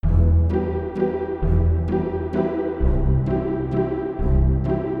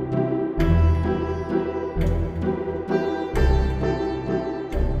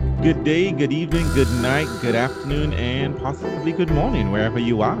Good day, good evening, good night, good afternoon, and possibly good morning, wherever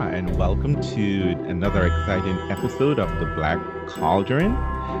you are. And welcome to another exciting episode of The Black Cauldron.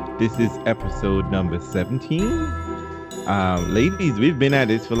 This is episode number 17. Ladies, we've been at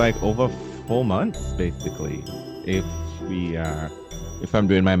this for like over 4 months, basically, if if I'm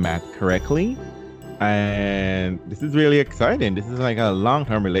doing my math correctly. And this is really exciting. This is like a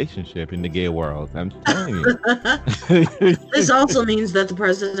long-term relationship in the gay world. I'm telling you. This also means that the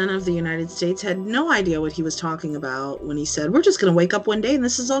President of the United States had no idea what he was talking about when he said, we're just going to wake up one day and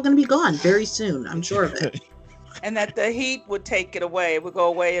this is all going to be gone very soon. I'm sure of it. And that the heat would take it away. It would go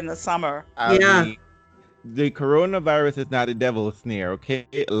away in the summer. I mean, the coronavirus is not a devil's snare, okay?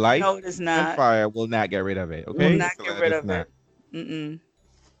 Light No, it is and not. fire will not get rid of it, okay? Will not So get that rid is of not. it. Mm-mm.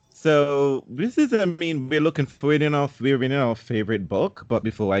 So this is, I mean, we're reading our favorite book. But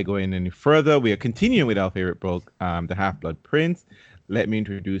before I go in any further, we are continuing with our favorite book, The Half-Blood Prince. Let me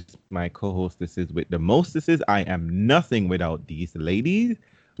introduce my co-hostesses with the mostesses. I am nothing without these ladies.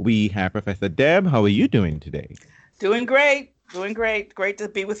 We have Professor Deb. How are you doing today? Doing great. Doing great. Great to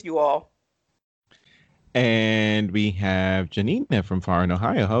be with you all. And we have Janina from Far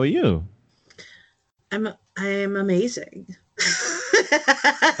Ohio. How are you? I'm amazing.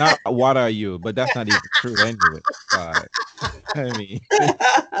 Not what are you, but that's not even true anyway. But, I mean,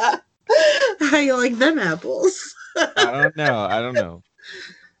 How you like them apples? I don't know.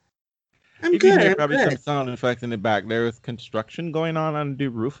 I'm If you good. hear I'm probably some good. sound effects in the back, there is construction going on the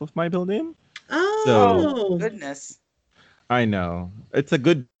roof of my building. Oh, Goodness. I know. It's a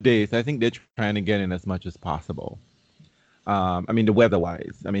good day, so I think they're trying to get in as much as possible. I mean, the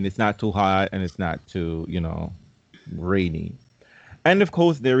weather-wise. I mean, it's not too hot and it's not too, rainy. And of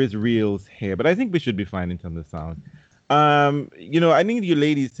course, there is reels here, but I think we should be fine in terms of sound. I need you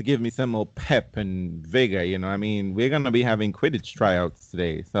ladies to give me some more pep and vigor. I mean, we're gonna be having Quidditch tryouts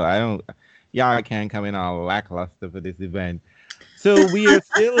today, so y'all can't come in all lackluster for this event. So we are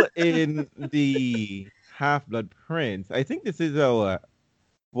still in the Half-Blood Prince. I think this is our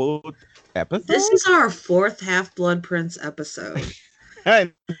fourth episode. this is our fourth Half-Blood Prince episode.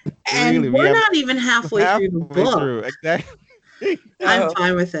 And And really, we we're have not even halfway through the book. through. Exactly. I'm Oh.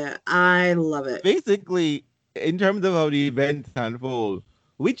 fine with it. I love it. Basically, in terms of how the events unfold,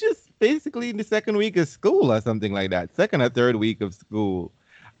 we just basically in the second week of school or something like that, second or third week of school,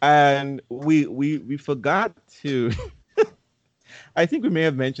 and we forgot to. I think we may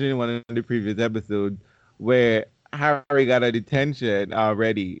have mentioned in one of the previous episodes where Harry got a detention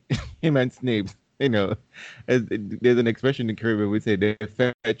already. Him and Snape, there's an expression in Caribbean we say they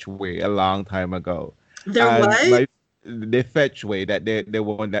fetch way a long time ago. They're And what? they fetch way that they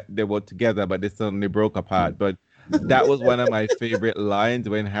were together, but they suddenly broke apart. But that was one of my favorite lines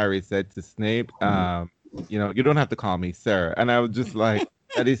when Harry said to Snape, you don't have to call me sir. And I was just like,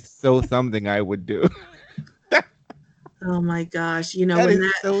 that is so something I would do. Oh my gosh! That when is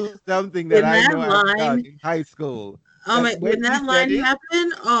that so something that when I that know I've done line- in high school. when that line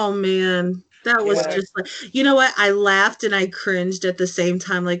happened, oh man, that was Yeah. just like, you know what? I laughed and I cringed at the same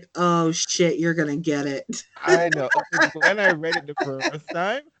time. Like, oh shit, you're gonna get it. I know. When I read it the first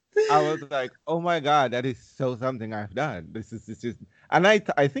time, I was like, "Oh my god, that is so something I've done." This is just, and I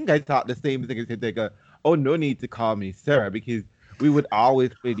think I thought the same thing as you take oh, no need to call me Sarah, because we would always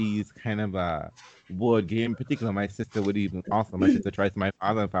play these kind of board game. In particular, my sister would even also my sister tries my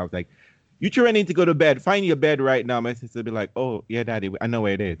father if I was like, "You sure need to go to bed? Find your bed right now." My sister would be like, "Oh yeah, Daddy, I know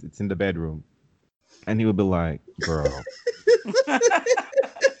where it is. It's in the bedroom." And he would be like, "Girl,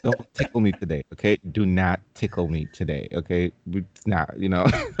 don't tickle me today, okay? Do not tickle me today, okay? It's not,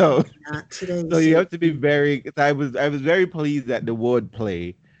 So, Not today. so you have to be very. I was very pleased at the word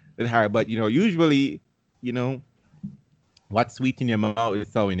play with Harry, but usually, what's sweet in your mouth is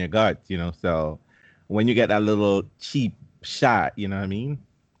so in your guts, So when you get that little cheap shot, you know what I mean?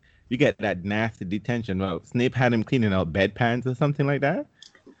 You get that nasty detention. Well, Snape had him cleaning out bedpans or something like that.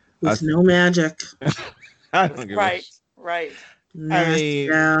 With no magic. I don't give a Right. Right. Nasty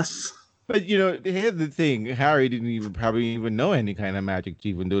ass. But here's the thing: Harry didn't probably even know any kind of magic to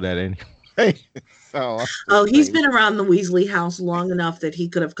even do that anyway. So. Oh, he's been around the Weasley house long enough that he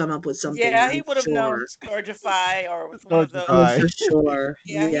could have come up with something. Yeah, he would have sure. known to Scourgify or with one of those. Oh, for sure.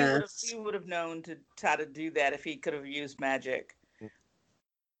 Yeah, Yes. he would have known to how to do that if he could have used magic.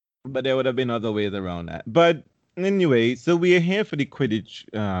 But there would have been other ways around that. But anyway, so we are here for the Quidditch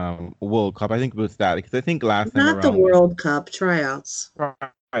World Cup. I think we'll start because I think last time Not the around, World Cup tryouts.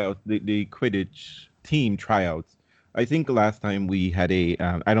 tryouts, the Quidditch team tryouts. I think last time we had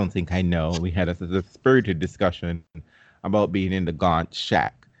I don't think I know, we had a spirited discussion about being in the Gaunt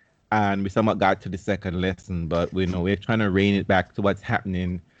Shack. And we somewhat got to the second lesson, but we're trying to rein it back to what's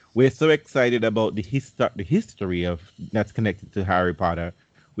happening we're so excited about the history of that's connected to Harry Potter.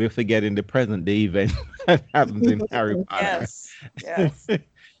 We're forgetting the present day event that happens in Harry Potter. Yes. Yes.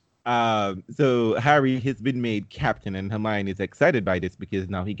 So Harry has been made captain, and Hermione is excited by this because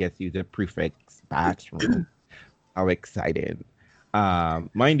now he gets to use a prefect's bathroom. How excited!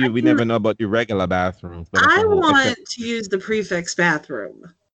 Mind you, we never know about the regular bathrooms, but that's I a whole. want to use the prefect's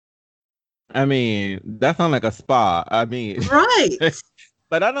bathroom. I mean, that sounds like a spa. I mean, Right.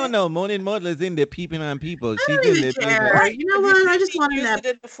 but I don't know. Moaning Maudlin's in there peeping on people. I She don't just even literally care. like, You know what? I just He wanted used that.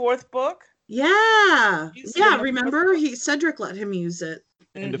 it in the fourth book. Yeah. Used it in Yeah. the Remember, fourth Cedric let him use it.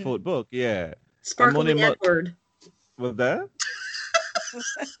 in the Mhm. fourth book, yeah. Sparkly Moaning Maud- Edward. Was that?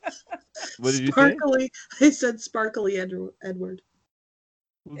 What did you say? Sparkly. I said sparkly Edward.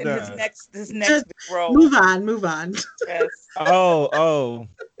 Who's In his that? next big role. Move on. Move on. Yes. Oh,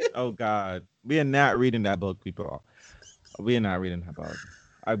 God. We are not reading that book, people. We are not reading that book.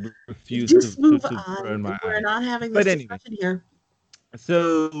 I refuse Just to move burn on. my We're eyes. not having this But anyway. discussion here.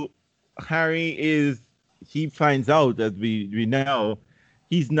 So he finds out that we know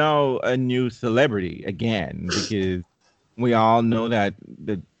he's now a new celebrity again because we all know that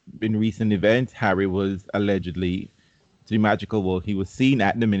in recent events Harry was allegedly the magical world. He was seen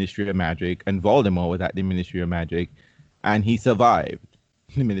at the Ministry of Magic, and Voldemort was at the Ministry of Magic, and he survived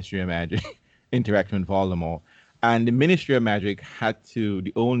the Ministry of Magic interaction with Voldemort. And the Ministry of Magic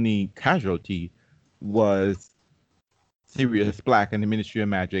the only casualty was Sirius Black, and the Ministry of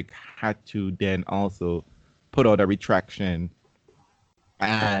Magic had to then also put out a retraction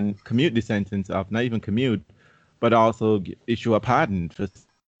and commute the sentence of, not even commute, but also issue a pardon for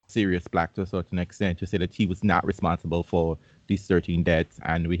Sirius Black to a certain extent, to say that he was not responsible for these 13 deaths,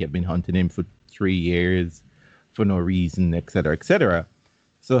 and we have been hunting him for 3 years for no reason, etc., etc.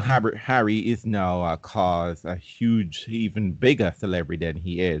 So Harry is now a huge, even bigger celebrity than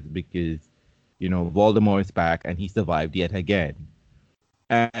he is because, Voldemort is back and he survived yet again.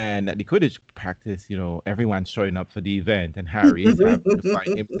 And at the Quidditch practice, everyone's showing up for the event, and Harry is having to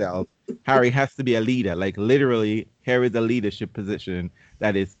find himself. Harry has to be a leader. Like literally, here is a leadership position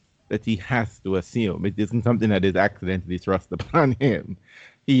that he has to assume. It isn't something that is accidentally thrust upon him.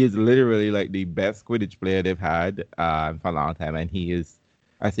 He is literally like the best Quidditch player they've had for a long time, and he is.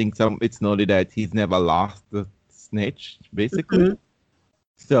 I think it's noted that he's never lost the snitch, basically. Mhm.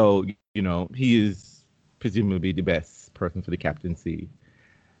 So he is presumably the best person for the captaincy.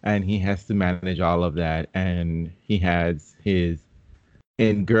 And he has to manage all of that. And he has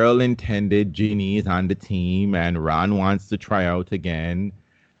girl intended Ginny on the team, and Ron wants to try out again.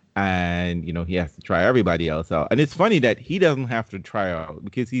 And he has to try everybody else out. And it's funny that he doesn't have to try out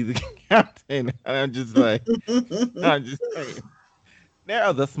because he's a captain. And I'm just like, there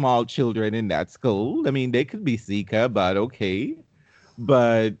are the small children in that school. I mean, they could be Seeker, but okay.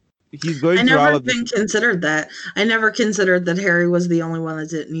 But he's going I through all never of this. even considered that. I never considered that Harry was the only one that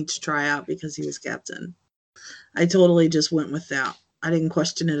didn't need to try out because he was captain. I totally just went with that. I didn't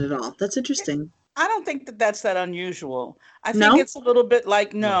question it at all. That's interesting. I don't think that's that unusual. I think No? it's a little bit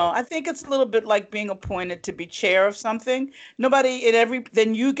like No. I think it's a little bit like being appointed to be chair of something.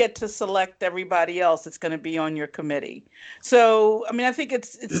 Then you get to select everybody else that's going to be on your committee. So, I mean, I think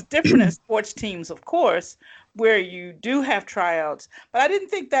it's different in sports teams, of course, where you do have tryouts, but I didn't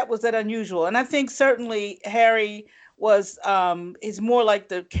think that was that unusual. And I think certainly Harry is more like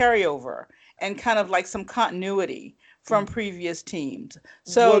the carryover and kind of like some continuity from previous teams.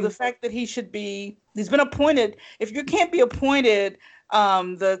 So the fact that he's been appointed, if you can't be appointed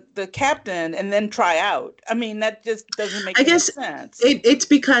the captain and then try out, I mean, that just doesn't make any sense. It's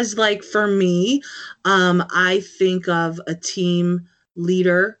because, like, for me, I think of a team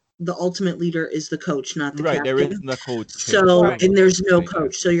leader. The ultimate leader is the coach, not the captain. There isn't a coach. So, Right. and there's no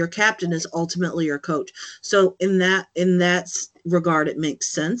coach. So your captain is ultimately your coach. So in that regard, it makes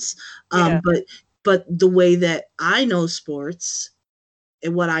sense. Yeah. But the way that I know sports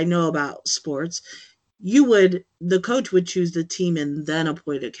and what I know about sports, the coach would choose the team and then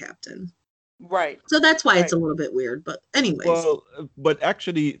appoint a captain. Right. So that's why it's a little bit weird. But anyways. Well, but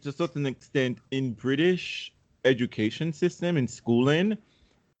actually, to a certain extent, in British education system, in schooling,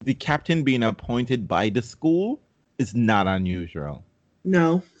 the captain being appointed by the school is not unusual.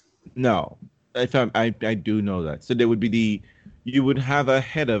 No. I do know that. So there would be you would have a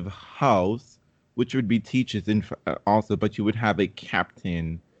head of house, which would be teachers also, but you would have a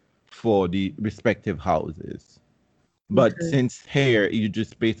captain for the respective houses. But since here, you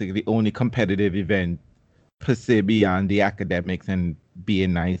just basically the only competitive event per se beyond the academics and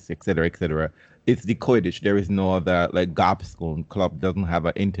being nice, etc., it's the Quidditch. There is no other, like Gobstone Club doesn't have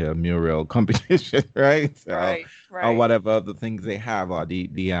an intramural competition, right? So, Right, or right. whatever other things they have, or the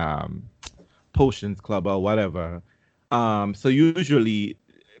potions club or whatever. So usually,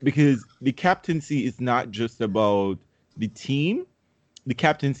 because the captaincy is not just about the team, the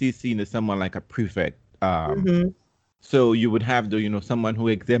captaincy is seen as someone like a prefect. Hmm. So you would have someone who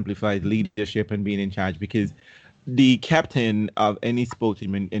exemplifies leadership and being in charge, because the captain of any sport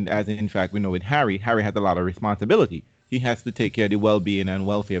team, and as in fact we know with Harry has a lot of responsibility. He has to take care of the well-being and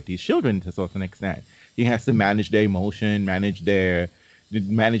welfare of these children to a certain extent. He has to manage their emotion, manage the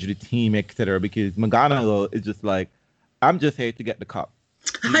team, etc. Because McGonagall is just like, I'm just here to get the cup.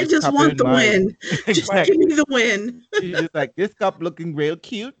 You I just just cup want in the my win. Just give exactly. me the win. She's just like, this cup looking real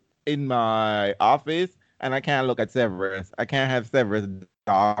cute in my office, and I can't look at Severus. I can't have Severus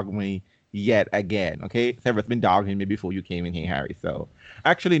dog me yet again. Okay, Severus been dogging me before you came in here, Harry. So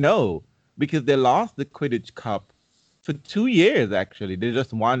actually, no, because they lost the Quidditch Cup for 2 years. Actually, they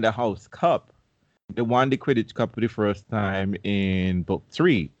just won the House Cup. They won the Quidditch Cup for the first time in book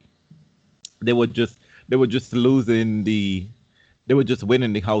three. They were just they were just losing the they were just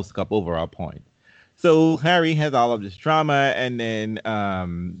winning the House Cup overall point. So Harry has all of this drama, and then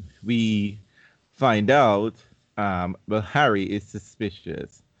we find out, well, Harry is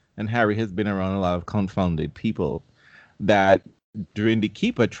suspicious, and Harry has been around a lot of confounded people. That during the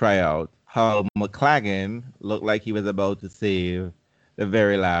keeper tryout, how McLaggen looked like he was about to save the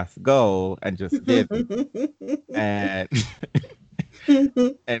very last goal and just didn't, and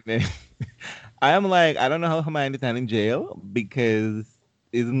and then I am like, I don't know how Hermione's not in jail because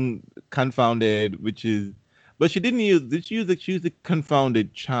isn't confounded, which is, but she didn't use, did she use the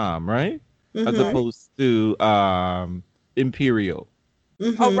confounded charm, right? As Hmm. opposed to Imperial.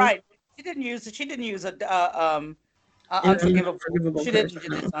 Oh, Hmm. right. She didn't use it. She didn't use a An unforgivable. unforgivable She curse. didn't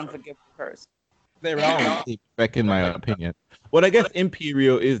use No. unforgivable curse. They're all the same spec in my opinion. What I guess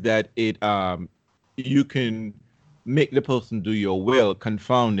Imperial is that it you can make the person do your will.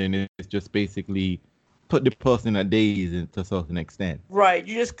 Confounding is just basically put the person in a daze to a certain extent. Right.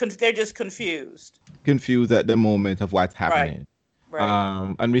 They're just confused. Confused at the moment of what's Right. happening.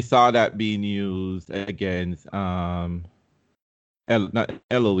 Right. And we saw that being used against not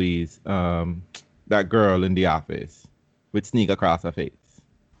Eloise, that girl in the office with sneak across her face.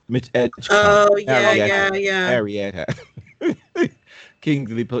 Mitch Edgecombe, Oh yeah, Harrietta, yeah, yeah. Harrietta.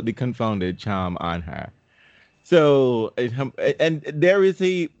 Kingsley put the confounded charm on her. So, and there is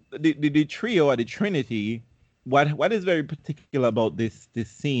the trio or the Trinity. What is very particular about this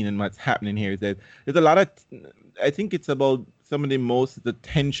scene and what's happening here is that there's a lot of, I think it's about some of the most the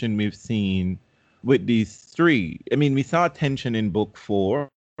tension we've seen with these three. I mean, we saw tension in book four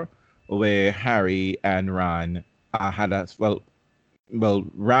where Harry and Ron had a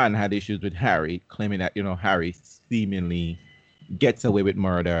Ron had issues with Harry, claiming that Harry seemingly gets away with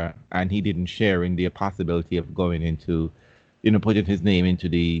murder, and he didn't share in the possibility of going into, putting his name into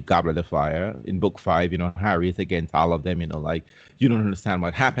the Goblet of Fire. In book five, Harry is against all of them, like, you don't understand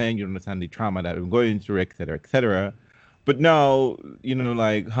what happened, you don't understand the trauma that I'm going through, etc., etc. But now,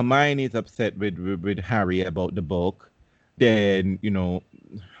 like Hermione is upset with Harry about the book. Then,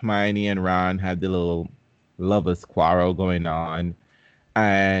 Hermione and Ron have the little lovers quarrel going on,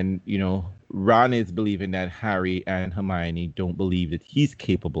 and Ron is believing that Harry and Hermione don't believe that he's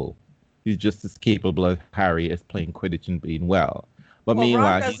capable. He's just as capable as Harry as playing Quidditch and being well. But Well, Ron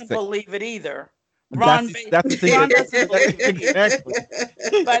meanwhile, he's doesn't believe it either. that's the thing Ron that doesn't believe it either. exactly.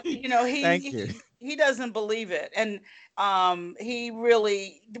 But Thank you. he doesn't believe it, and he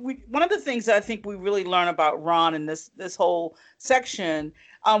really one of the things that I think we really learn about Ron in this whole section.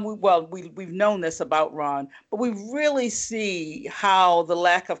 We've known this about Ron, but we really see how the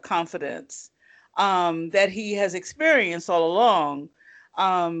lack of confidence that he has experienced all along.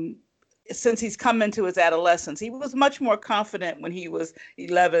 Um, since he's come into his adolescence. He was much more confident when he was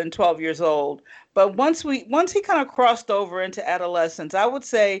 11, 12 years old. But once he kind of crossed over into adolescence, I would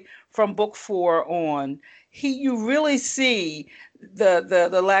say from book 4 on, you really see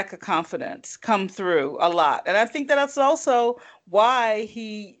the lack of confidence come through a lot. And I think that's also why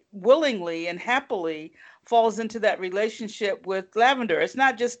he willingly and happily falls into that relationship with Lavender. It's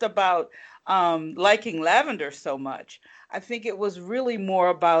not just about liking Lavender so much. I think it was really more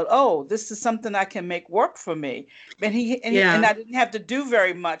about, oh, this is something I can make work for me. And Yeah. I didn't have to do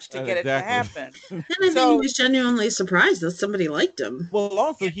very much to get it to Exactly. happen. And I think he was genuinely surprised that somebody liked him. Well,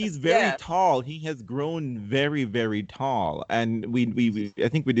 also he's very Yeah. tall. He has grown very, very tall, and we I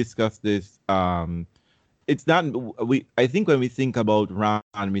think we discussed this it's not we. I think when we think about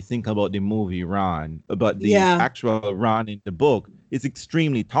Ron, we think about the movie Ron, but the Yeah. actual Ron in the book is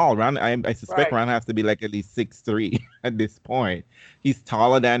extremely tall. Ron, I suspect Right. Ron has to be like at least 6'3" at this point. He's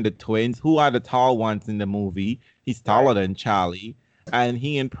taller than the twins, who are the tall ones in the movie. He's taller Right. than Charlie, and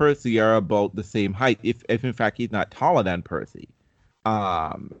he and Percy are about the same height. If in fact he's not taller than Percy.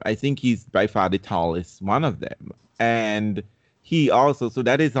 I think he's by far the tallest one of them. And he also, so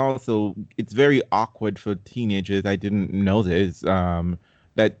that is also, it's very awkward for teenagers. I didn't know this,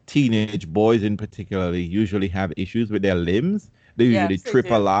 that teenage boys in particularly usually have issues with their limbs. They usually Yes, they trip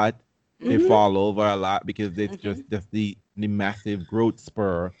a do. lot. They Mhm. fall over a lot because it's Mhm. just the massive growth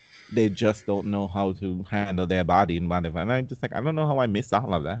spur. They just don't know how to handle their body and whatever. And I'm just like, I don't know how I missed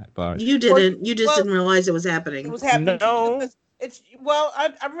all of that, but You Well, didn't. You just well, didn't realize it was it happening. was happening to you no. because it's well, I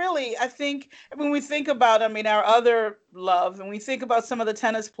really I think when we think about, I mean, our other love, and we think about some of the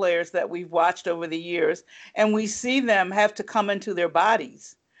tennis players that we've watched over the years, and we see them have to come into their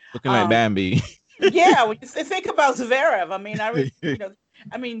bodies. Looking like Um, Bambi. yeah, when you think about Zverev, I mean, you know,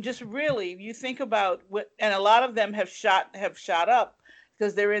 I mean, just really, you think about what, and a lot of them have shot up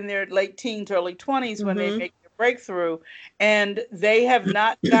because they're in their late teens, early 20s when they Mhm. make their breakthrough, and they have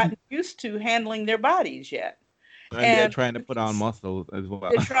not gotten used to handling their bodies yet. And they're And trying to put on muscles as well.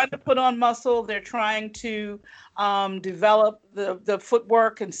 they're trying to put on muscle. They're trying to develop the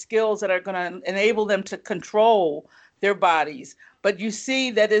footwork and skills that are going to enable them to control their bodies. But you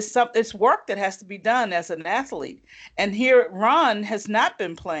see that it's work that has to be done as an athlete. And here, Ron has not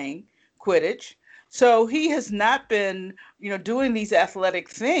been playing Quidditch. So he has not been, doing these athletic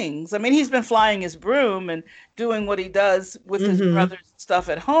things. I mean, he's been flying his broom and doing what he does with his Mhm. brother's stuff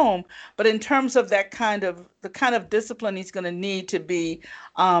at home. But in terms of the kind of discipline he's going to need to be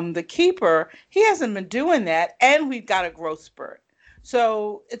the keeper, he hasn't been doing that, and we've got a growth spurt.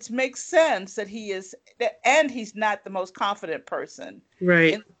 So it makes sense that and he's not the most confident person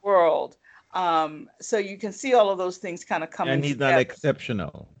Right. in the world. So you can see all of those things kind of coming And he's not together.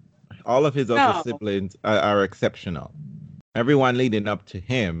 exceptional. All of his other No, siblings are exceptional. Everyone leading up to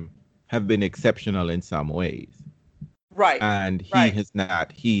him have been exceptional in some ways. right, And he right, has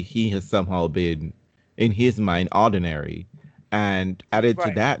not. He has somehow been, in his mind, ordinary. And added to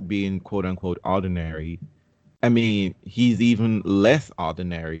right, that being quote unquote ordinary, I mean, he's even less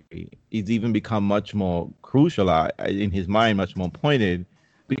ordinary. He's even become much more crucial in his mind, much more pointed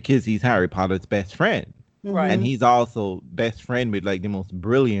because he's Harry Potter's best friend. And right. Mhm. he's also best friend with like the most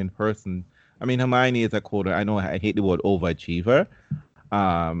brilliant person. I mean, Hermione is a quarter. I know I hate the word overachiever,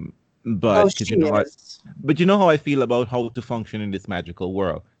 um, Oh, but because she is. but you know how I feel about how to function in this magical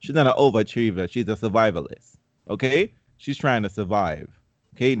world. She's not an overachiever. She's a survivalist. Okay, she's trying to survive.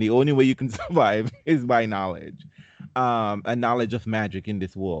 Okay, the only way you can survive is by knowledge, and knowledge of magic in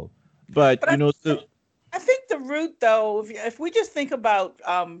this world. But But so I think the root, though, if we just think about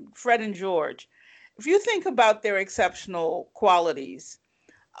Fred and George, if you think about their exceptional qualities,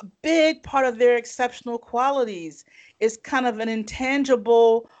 a big part of their exceptional qualities is kind of an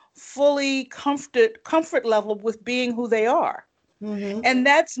intangible, fully comfort level with being who they are. Mhm. And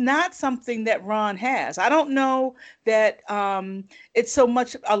that's not something that Ron has. I don't know that it's so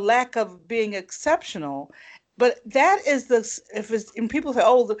much a lack of being exceptional, but that is if it's, and people say,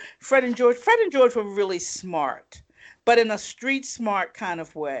 oh, Fred and George were really smart, but in a street smart kind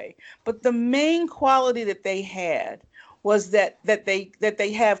of way. But the main quality that they had was that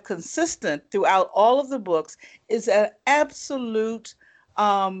they have consistent throughout all of the books is an absolute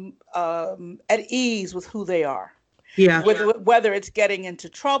at ease with who they are, Yeah. whether it's getting into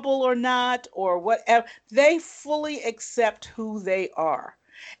trouble or not or whatever. They fully accept who they are,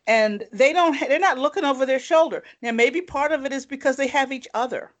 and they're not looking over their shoulder. Now maybe part of it is because they have each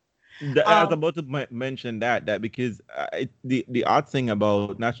other. I was um about to mention that because the odd thing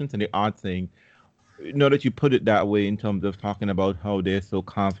about not just the odd thing, know that you put it that way in terms of talking about how they're so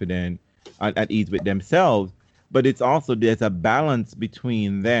confident and at ease with themselves, but it's also there's a balance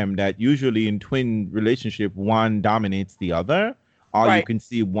between them that usually in twin relationship one dominates the other, or you right, can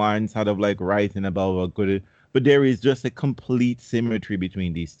see one sort of like rising above a good, but there is just a complete symmetry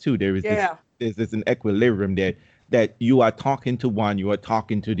between these two. yeah, There's this an equilibrium there that you are talking to one, you are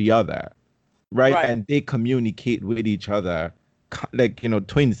talking to the other, right? right. And they communicate with each other, like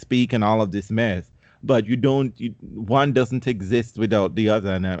twin speak and all of this mess. But one doesn't exist without the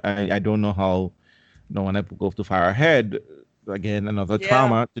other, and I don't know how. No one ever goes too far ahead. Again, another Yeah,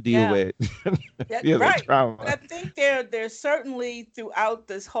 trauma to deal yeah. with. Yeah, The other right. But I trauma. think there's certainly throughout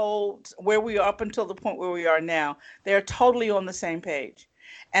this whole where we are up until the point where we are now, they're totally on the same page.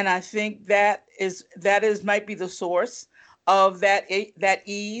 And I think that is might be the source of that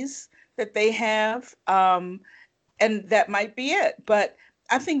ease that they have, and that might be it. But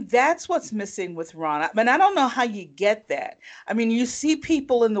I think that's what's missing with Ron. I mean, I don't know how you get that. I mean, you see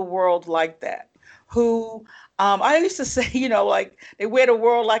people in the world like that who, I used to say, like they wear the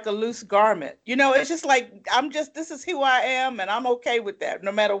world like a loose garment. It's just like, this is who I am, and I'm okay with that,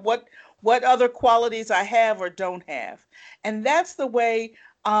 no matter what other qualities I have or don't have. And that's the way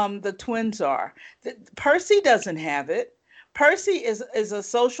the twins are. Percy doesn't have it. Percy is a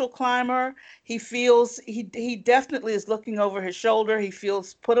social climber. He feels he definitely is looking over his shoulder. He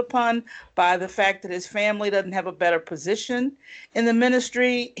feels put upon by the fact that his family doesn't have a better position in the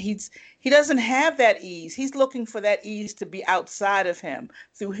ministry. He doesn't have that ease. He's looking for that ease to be outside of him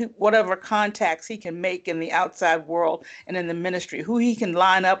through whatever contacts he can make in the outside world and in the ministry, who he can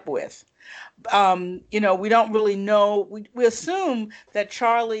line up with. We don't really know. We assume that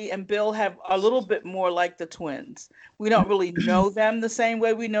Charlie and Bill have a little bit more like the twins. We don't really know them the same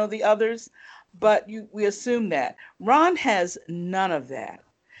way we know the others, but we assume that. Ron has none of that.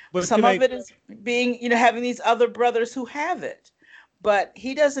 But some of it is being, having these other brothers who have it, but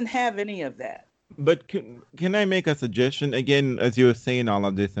he doesn't have any of that. But can I make a suggestion? Again, as you were saying all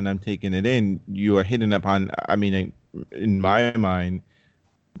of this and I'm taking it in, you are hitting upon, in my mind,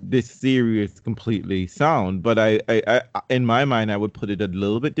 this theory is completely sound, but I in my mind I would put it a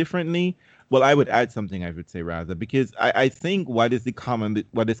little bit differently. Well, I would add something, I would say, rather, because I think what is common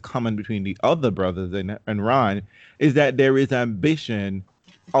between the other brothers and Ron is that there is ambition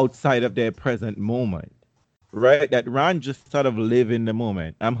outside of their present moment, right? That Ron just sort of live in the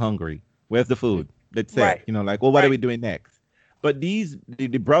moment. I'm hungry. Where's the food? That's it. Right. Like, well, what are we doing next? But the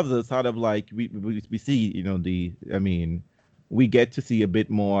brothers sort of like we see, we get to see a bit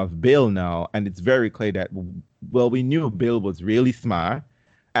more of Bill now, and it's very clear that, well, we knew Bill was really smart,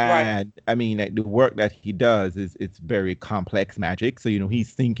 and right. The work that he does it's very complex magic. So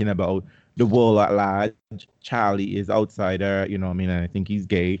he's thinking about the world at large. Charlie is outsider, and I think he's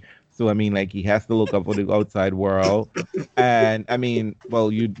gay. So he has to look up for the outside world, and we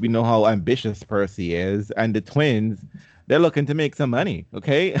know how ambitious Percy is, and the twins, they're looking to make some money,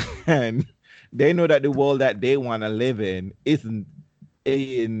 okay, and they know that the world that they want to live in isn't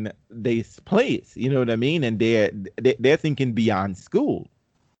in this place, you know what I mean? And they're thinking beyond school.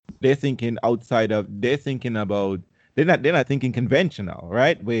 They're thinking they're not thinking conventional,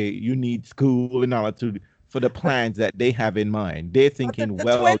 right? Where you need school in order for the plans that they have in mind. They're thinking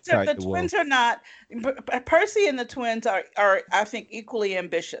outside the world. Twins are not, Percy and the twins are I think equally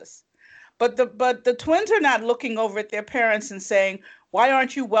ambitious. But the twins are not looking over at their parents and saying, why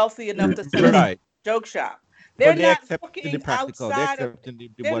aren't you wealthy enough to set a joke shop? They're not looking outside of.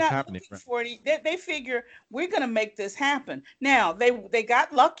 They're not looking for any. They figure we're going to make this happen. Now they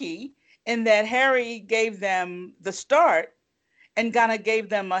got lucky in that Harry gave them the start and kind of gave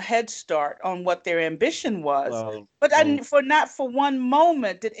them a head start on what their ambition was. But not for one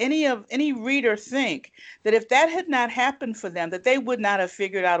moment did any reader think that if that had not happened for them, that they would not have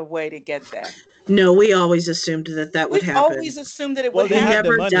figured out a way to get that. No, we always assumed that would happen. We always assumed that it would happen. They had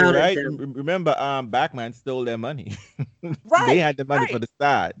the money, doubted right? them. Remember, Bachman stole their money. Right. They had the money for the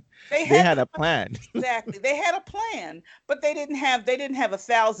start. They had a plan. Exactly. They had a plan, but they didn't have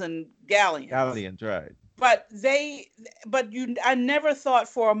 1,000 galleons. Galleons, right. I never thought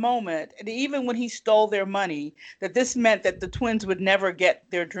for a moment, and even when he stole their money, that this meant that the twins would never get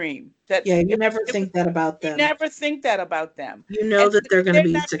their dream. You never think that about them. You never think that about them. You know that they're going to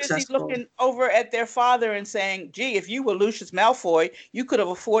be successful. Busy looking over at their father and saying, gee, if you were Lucius Malfoy, you could have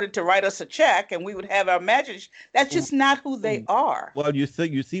afforded to write us a check and we would have our magic. That's just not who they are. Well, you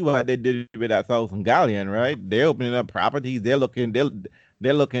see what they did with that 1,000 galleon, right? They're opening up properties. They're looking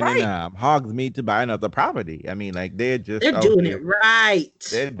right. In Hogsmeade to buy another property. They're doing it right.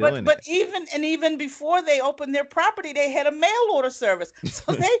 They're doing it. But even before they opened their property, they had a mail order service.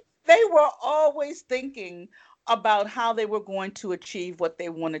 So they were always thinking about how they were going to achieve what they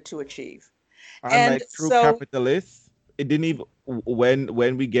wanted to achieve. And like true capitalists, it didn't even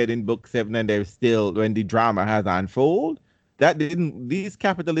when we get in book 7 and they're still when the drama has unfold, these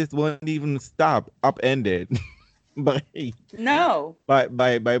capitalists won't even stop upended. By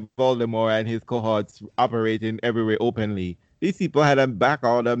Voldemort and his cohorts operating everywhere openly. These people had a back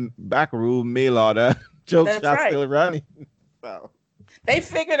room mail order joke shop still running. So they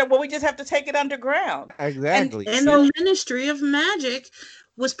figured, we just have to take it underground. Exactly. And the Ministry of Magic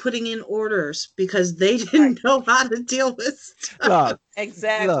was putting in orders because they didn't know how to deal with stuff. Look,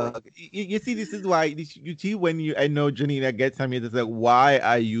 exactly. Look, you see, this is why you see when I know Janina gets on me to say, why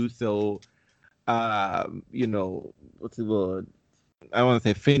are you so what's the word? I want to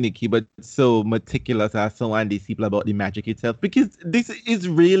say finicky, but so meticulous as so undeceitful about the magic itself, because this is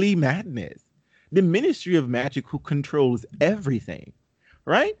really madness. The Ministry of Magic, who controls everything,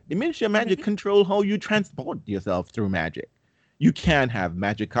 right? The Ministry of Magic control how you transport yourself through magic. You can't have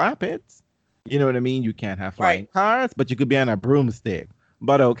magic carpets. You know what I mean? You can't have flying cars, but you could be on a broomstick.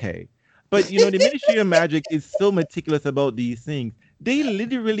 But okay. But the Ministry of Magic is so meticulous about these things. They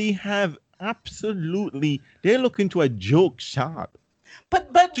literally have they're looking to a joke shop.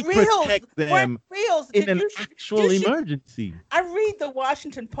 But to reels, protect them reels in an actual emergency. I read the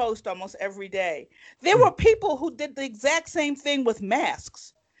Washington Post almost every day. There were people who did the exact same thing with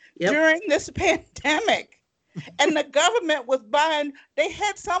masks during this pandemic. And the government was buying, they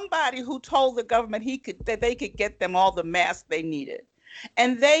had somebody who told the government that they could get them all the masks they needed.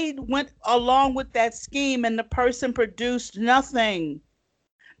 And they went along with that scheme, and the person produced nothing.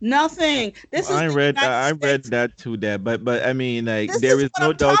 I read that too, there, but I mean, like, this there is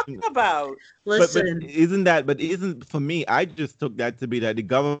no doubt about. Listen, but isn't for me? I just took that to be that the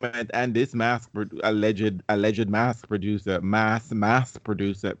government and this alleged mask producer, mask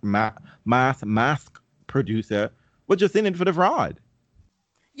producer, was just in it for the fraud.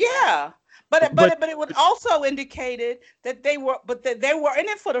 Yeah. But it would also indicated that they were in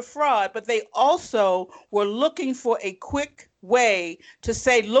it for the fraud, but they also were looking for a quick way to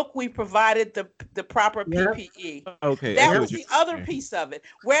say, look, we provided the proper PPE. Okay. That was the other piece of it.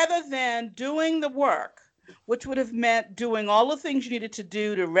 Rather than doing the work, which would have meant doing all the things you needed to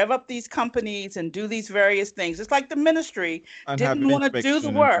do to rev up these companies and do these various things. It's like the ministry didn't want to do the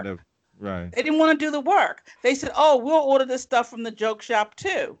work. Right. They didn't want to do the work. They said, oh, we'll order this stuff from the joke shop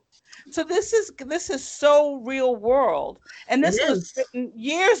too. So this is so real world, and this was written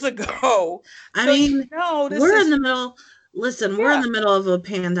years ago. I mean, we're in the middle. Listen, we're in the middle of a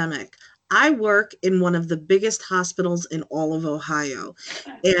pandemic. I work in one of the biggest hospitals in all of Ohio,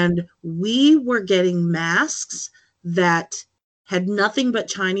 and we were getting masks that had nothing but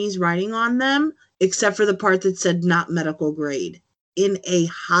Chinese writing on them, except for the part that said not medical grade, in a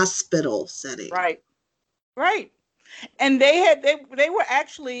hospital setting. Right. And they were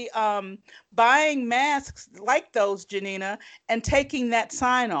actually buying masks like those, Janina, and taking that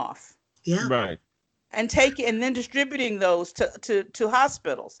sign off. Yeah. Right. And then distributing those to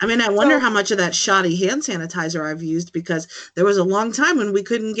hospitals. I mean, I wonder how much of that shoddy hand sanitizer I've used, because there was a long time when we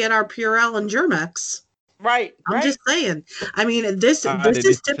couldn't get our Purell and Germ-X. Right. I'm just saying. I mean, this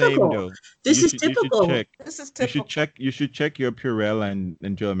is typical. This is typical. You should check your Purell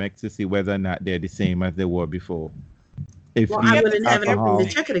and Germ-X to see whether or not they're the same as they were before. I wouldn't have anything to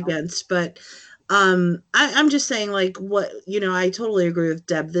check it against, but I'm just saying, like, what, I totally agree with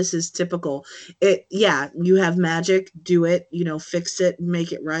Deb. This is typical. You have magic, do it, fix it,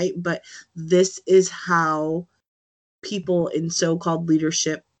 make it right. But this is how people in so-called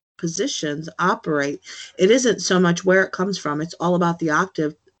leadership positions operate. It isn't so much where it comes from. It's all about the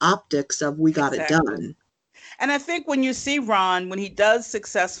optics of we got it done. And I think when you see Ron, when he does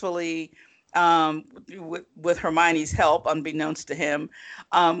successfully, with Hermione's help, unbeknownst to him,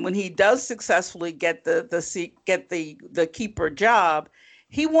 when he does successfully get the keeper job,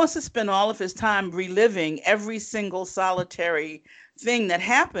 he wants to spend all of his time reliving every single solitary thing that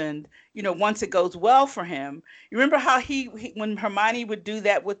happened, once it goes well for him. You remember how he when Hermione would do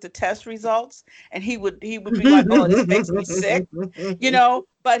that with the test results, and he would be like, oh, this makes me sick,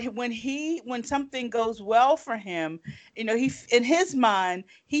 but when something goes well for him, he, in his mind,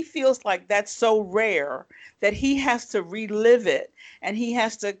 he feels like that's so rare that he has to relive it, and he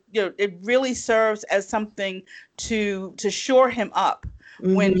has to, it really serves as something to shore him up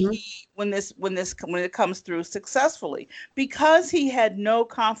when it comes through successfully, because he had no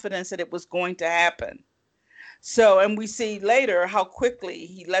confidence that it was going to happen. So, and we see later how quickly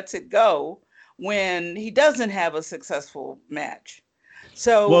he lets it go when he doesn't have a successful match.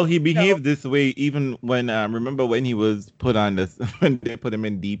 So, well, he behaved this way even when, remember when he was put on this, when they put him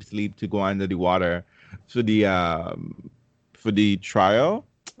in deep sleep to go under the water for the trial,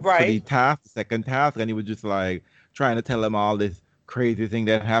 right? For the second task, and he was just like trying to tell him all this crazy thing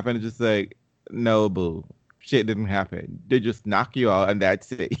that happened. Just like, no, boo, shit didn't happen. They just knock you out and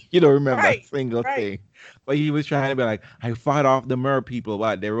that's it. You don't remember a single thing. But he was trying to be like, I fought off the mer people.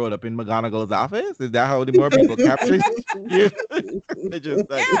 What, they rode up in McGonagall's office? Is that how the mer people captured you? They just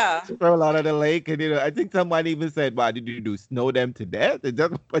throw a lot of the lake. And I think someone even said, why did you do? Snow them to death? Is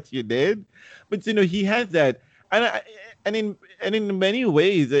that what you did? But he has that. And in many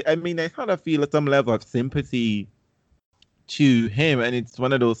ways, I mean, I kind of feel some level of sympathy to him, and it's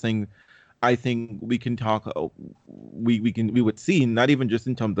one of those things I think we can talk, we would see, not even just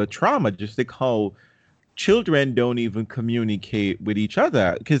in terms of trauma, just like how children don't even communicate with each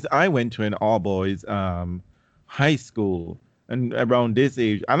other. Because I went to an all boys high school and around this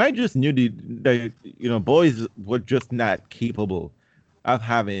age, and I just knew the boys were just not capable of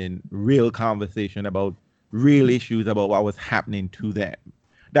having real conversation about real issues about what was happening to them.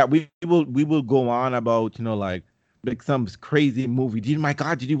 That we will go on about, like some crazy movie. My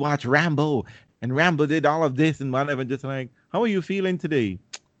God, did you watch Rambo? And Rambo did all of this and whatever. Just like, how are you feeling today?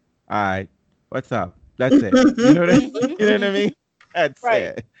 All right, what's up? That's it. You know what I mean? You know what I mean? That's Right.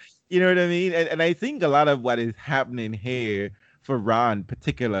 it. You know what I mean? And I think a lot of what is happening here for Ron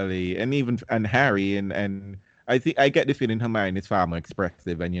particularly, and Harry, and I think I get the feeling Hermione is far more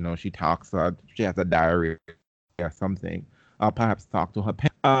expressive, and she talks, she has a diary or something, or perhaps talk to her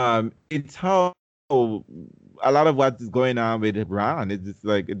parents. It's how a lot of what's going on with Ron is just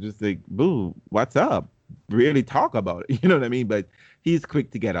like, boo, what's up? Really talk about it. You know what I mean? But he's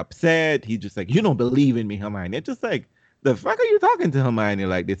quick to get upset. He's just like, you don't believe in me, Hermione. It's just like, the fuck are you talking to Hermione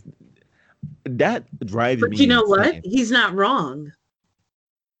like this? That drives me. But you know insane. what? He's not wrong.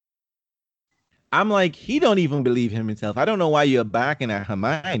 I'm like, he don't even believe in himself. I don't know why you're backing at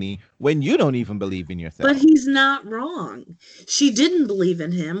Hermione when you don't even believe in yourself. But he's not wrong. She didn't believe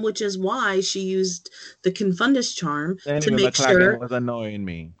in him, which is why she used the Confundus charm to make sure was annoying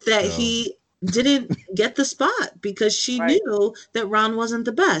me that he didn't get the spot, because she knew that Ron wasn't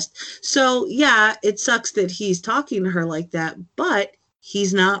the best. So yeah, it sucks that he's talking to her like that, but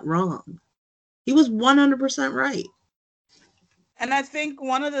he's not wrong. He was 100% right. And I think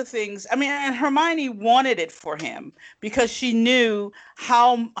one of the things, I mean, and Hermione wanted it for him because she knew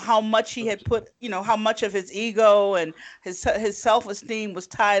how much he had put, how much of his ego and his self-esteem was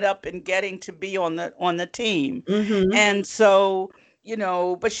tied up in getting to be on the team. Mm-hmm. And so,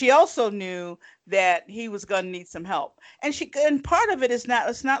 but she also knew that he was going to need some help. And part of it is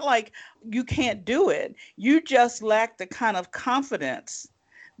it's not like you can't do it. You just lack the kind of confidence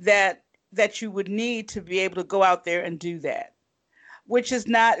that you would need to be able to go out there and do that. Which has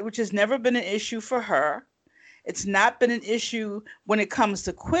never been an issue for her. It's not been an issue when it comes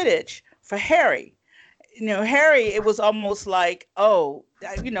to Quidditch for Harry. Harry, it was almost like,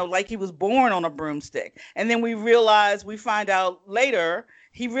 like he was born on a broomstick. And then we find out later,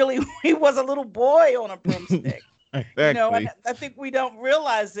 he was a little boy on a broomstick. Exactly. I think we don't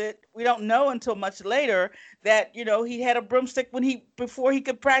realize it. We don't know until much later that, he had a broomstick before he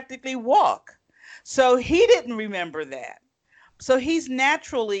could practically walk. So he didn't remember that. So he's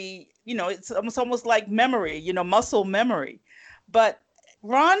naturally, it's almost like memory, muscle memory. But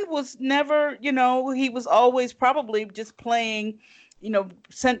Ron was never, he was always probably just playing,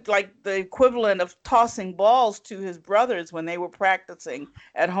 sent like the equivalent of tossing balls to his brothers when they were practicing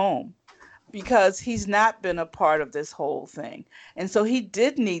at home, because he's not been a part of this whole thing. And so he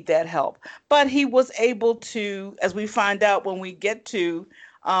did need that help. But he was able to, as we find out when we get to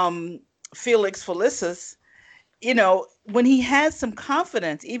Felix Felicis, when he has some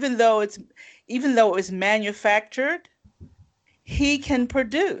confidence, even though it was manufactured, he can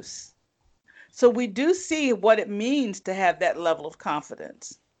produce. So we do see what it means to have that level of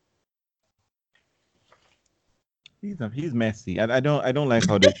confidence. He's messy. I don't like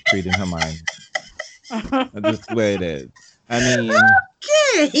how they're treating Hermione. Just the way it is. I mean,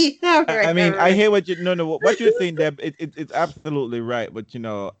 okay. I mean, I hear what what you're saying, Deb. It's absolutely right. But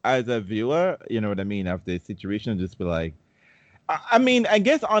as a viewer, you know what I mean, of the situation, just be like, I mean, I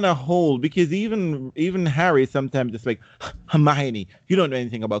guess on a whole, because even Harry sometimes just like, Hermione, you don't know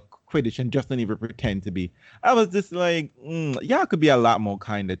anything about Quidditch and just don't even pretend to be. I was just like, y'all could be a lot more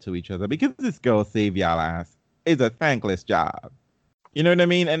kinder to each other, because this girl save y'all ass is a thankless job. You know what I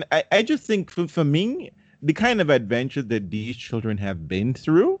mean? And I just think for me, the kind of adventures that these children have been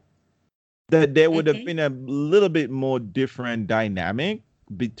through, that there would have been a little bit more different dynamic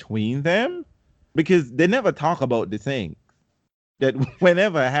between them, because they never talk about the things that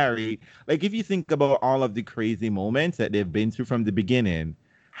whenever Harry, like if you think about all of the crazy moments that they've been through from the beginning,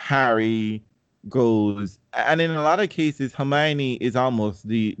 Harry goes, and in a lot of cases, Hermione is almost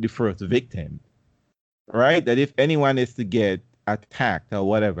the first victim, right? That if anyone is to get attacked or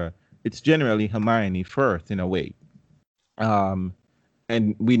whatever, it's generally Hermione first in a way. And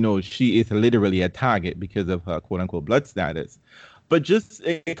we know she is literally a target because of her quote unquote blood status. But just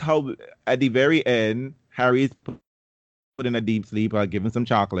like how at the very end, Harry is put in a deep sleep or given some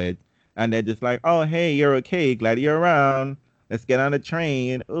chocolate, and they're just like, oh, hey, you're okay. Glad you're around. Let's get on the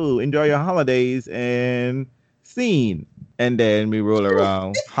train. Ooh, enjoy your holidays, and scene. And then we roll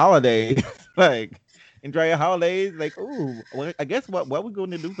around holidays. Like, enjoy your holidays. Like, ooh, well, I guess what we're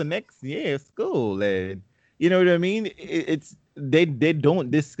going to do for next year, school. And you know what I mean? It's they don't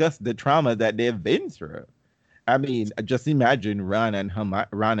discuss the trauma that they've been through. I mean, just imagine Ron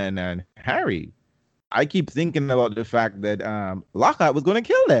and Harry. I keep thinking about the fact that Lockhart was going to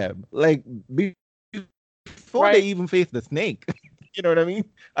kill them, like before they Right. even faced the snake. You know what I mean?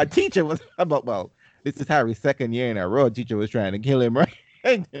 A teacher was about, well, this is Harry's second year in a row. A teacher was trying to kill him, right?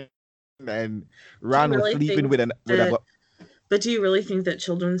 And Do you Ron was really sleeping think with a. but do you really think that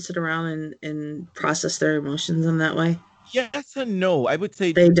children sit around and process their emotions in that way? Yes and no. I would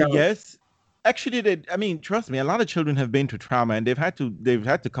say They don't. yes. Actually, I mean, trust me. A lot of children have been through trauma, and they've had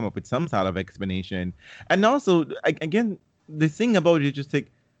to come up with some sort of explanation. And also, again, the thing about it is just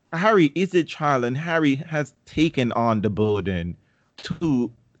like Harry is a child, and Harry has taken on the burden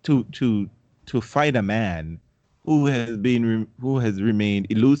to to to to fight a man who has remained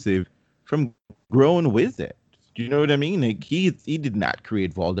elusive from grown wizards. Do you know what I mean? Like he did not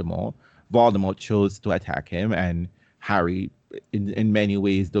create Voldemort. Voldemort chose to attack him, and Harry, in many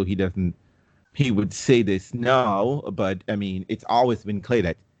ways, though he would say this now, but I mean, it's always been clear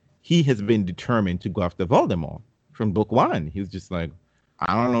that he has been determined to go after Voldemort from book one. He was just like,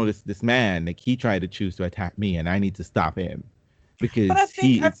 I don't know this man. Like he tried to choose to attack me, and I need to stop him But I because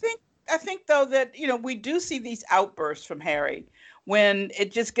think he I is think I think though that we do see these outbursts from Harry when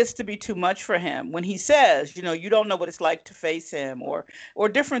it just gets to be too much for him. When he says, you don't know what it's like to face him, or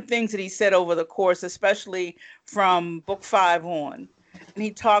different things that he said over the course, especially from book 5 on. And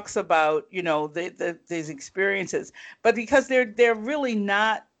he talks about, these experiences, but because they're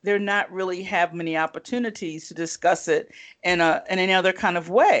not really have many opportunities to discuss it in any other kind of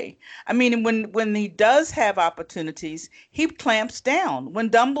way. I mean, when he does have opportunities, he clamps down. When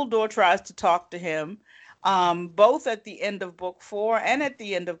Dumbledore tries to talk to him, both at the end of book 4 and at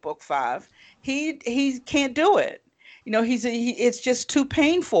the end of book 5, he can't do it. It's just too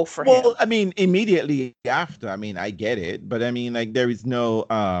painful for well, him. I mean, immediately after. I mean, I get it, but I mean, like there is no.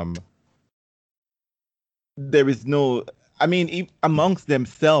 I mean, amongst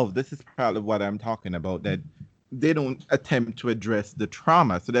themselves, this is part of what I'm talking about. That they don't attempt to address the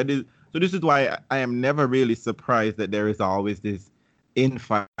trauma. So this is why I am never really surprised that there is always this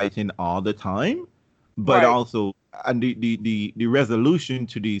infighting all the time, but Right. also and the resolution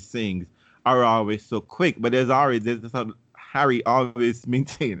to these things are always so quick. But there's this Harry always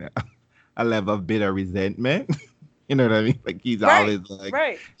maintain a level of bitter resentment. You know what I mean? Like he's Right. always like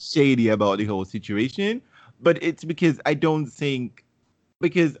Right. shady about the whole situation. But it's because I don't think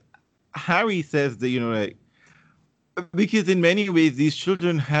because Harry says that like because in many ways these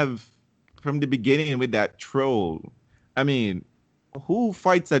children have from the beginning with that troll. I mean, who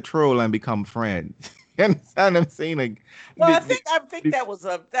fights a troll and become friends? You understand what I'm saying? Like Well, the, I think the,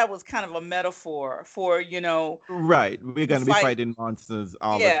 that was kind of a metaphor for, right, we're the gonna be fight. fighting monsters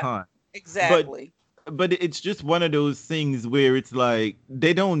all the Yeah, time. But exactly. but it's just one of those things where it's like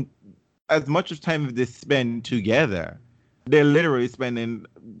they don't as much of time as they spend together, they're literally spending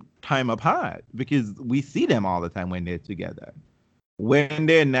time apart because we see them all the time when they're together. When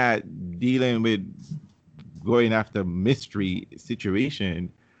they're not dealing with going after mystery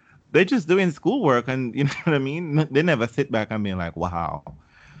situation, they're just doing schoolwork and you know what I mean? They never sit back and be like, wow,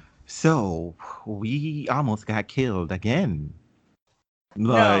 so we almost got killed again.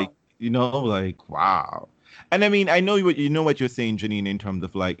 Like, No. like wow. And I mean, I know what you're saying, Janine, in terms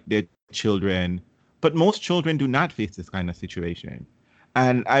of like their children, but most children do not face this kind of situation.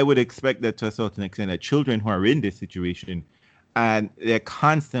 And I would expect that to a certain extent that children who are in this situation and they're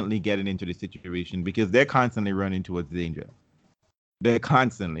constantly getting into the situation because they're constantly running towards danger. They're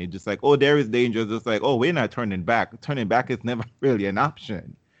constantly just like, oh, there is danger. Just like, oh, we're not turning back. Turning back is never really an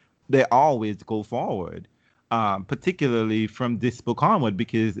option. They always go forward, particularly from this book onward,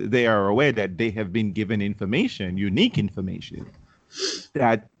 because they are aware that they have been given information, unique information,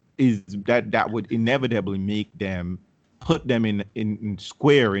 that that would inevitably make them put them in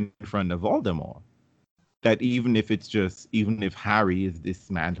square in front of Voldemort. That even if Harry is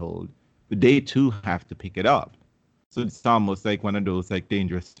dismantled, they too have to pick it up. So it's almost like one of those like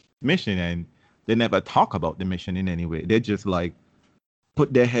dangerous mission, and they never talk about the mission in any way. They're just like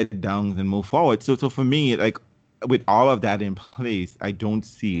put their head down and move forward. So for me, like with all of that in place, I don't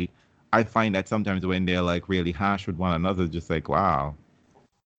see. I find that sometimes when they're like really harsh with one another, just like wow,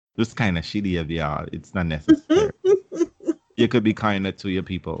 this kind of shitty of y'all. It's not necessary. You could be kinder to your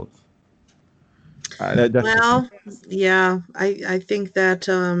people. That's just Well, yeah, I think that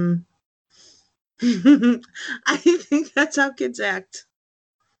I think that's how kids act.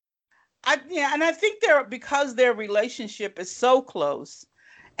 Yeah, and I think because their relationship is so close,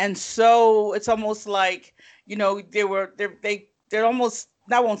 and so it's almost like, they're almost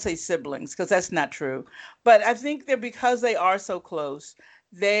I won't say siblings because that's not true, but I think they're because they are so close.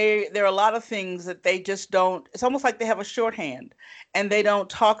 There are a lot of things that they just don't. It's almost like they have a shorthand, and they don't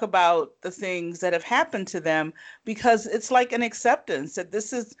talk about the things that have happened to them because it's like an acceptance that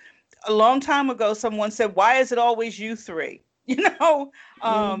this is a long time ago. Someone said, "Why is it always you three?" You know,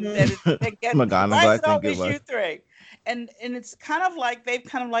 Oh my God, I'm why is glad it I think it always was. you three? And it's kind of like they've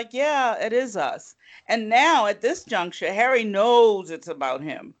kind of like, yeah, it is us. And now at this juncture, Harry knows it's about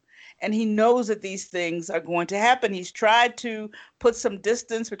him. And he knows that these things are going to happen. He's tried to put some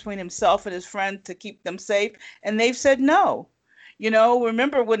distance between himself and his friend to keep them safe, and they've said no.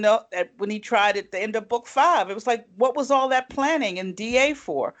 Remember when he tried at the end of book 5, it was like, what was all that planning and DA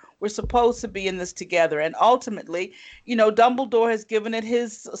for? We're supposed to be in this together. And ultimately, Dumbledore has given it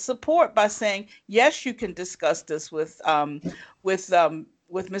his support by saying, yes, you can discuss this with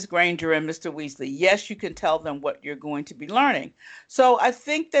Miss Granger and Mr. Weasley. Yes, you can tell them what you're going to be learning. So I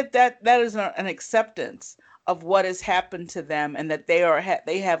think that is an acceptance of what has happened to them, and that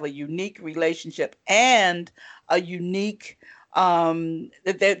they have a unique relationship and a unique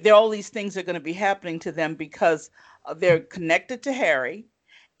that all these things are going to be happening to them because they're connected to Harry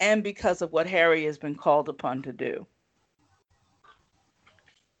and because of what Harry has been called upon to do.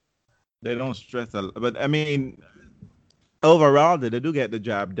 They don't stress a lot, but I mean, overall, they do get the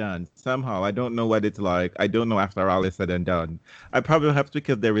job done somehow. I don't know what it's like. I don't know after all is said and done. I probably have to,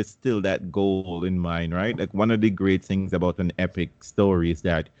 because there is still that goal in mind, right? Like, one of the great things about an epic story is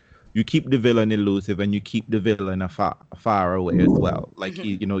that you keep the villain elusive and you keep the villain far away as well. Like,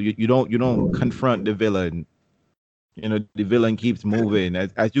 you don't confront the villain. The villain keeps moving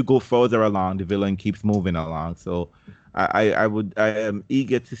as you go further along. The villain keeps moving along. So I am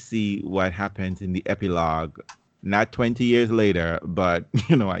eager to see what happens in the epilogue. Not 20 years later, but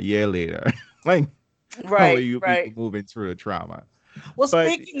a year later. Like, how are you people moving through the trauma? Well,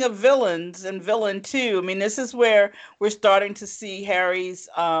 speaking of villains and Villain 2, I mean, this is where we're starting to see Harry's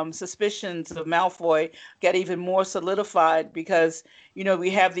suspicions of Malfoy get even more solidified because, we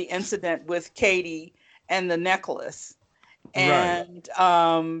have the incident with Katie and the necklace. And,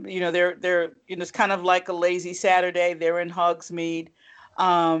 they're it's kind of like a lazy Saturday. They're in Hogsmeade.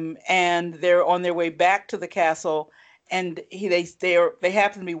 And they're on their way back to the castle, and they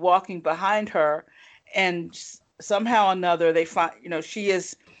happen to be walking behind her, and somehow or another they find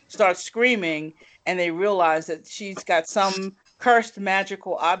starts screaming, and they realize that she's got some cursed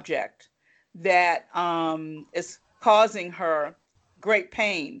magical object that is causing her great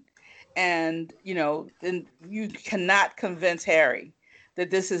pain, and then you cannot convince Harry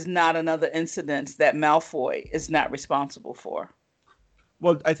that this is not another incident that Malfoy is not responsible for.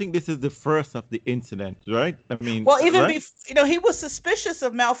 Well, I think this is the first of the incidents, right? I mean, well, even he was suspicious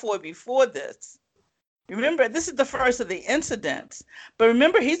of Malfoy before this. Remember, this is the first of the incidents. But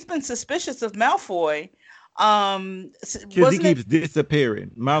remember, he's been suspicious of Malfoy. Because he keeps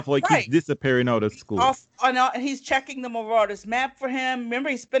disappearing. Malfoy keeps disappearing out of school. And he's checking the Marauders map for him. Remember,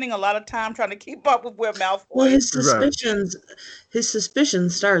 he's spending a lot of time trying to keep up with where Malfoy. Well, his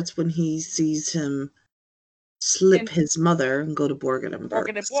suspicion starts when he sees him slip his mother and go to Borgin and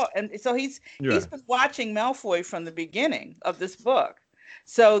Burkes. And so he's been watching Malfoy from the beginning of this book.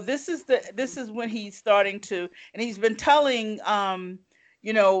 So this is when he's starting to, and he's been telling Ron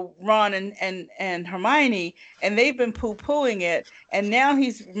and Hermione, and they've been poo-pooing it, and now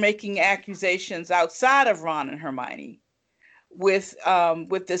he's making accusations outside of Ron and Hermione with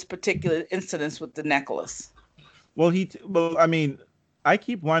this particular incident with the necklace. Well, I mean, I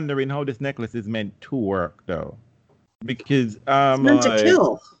keep wondering how this necklace is meant to work, though, because it's meant to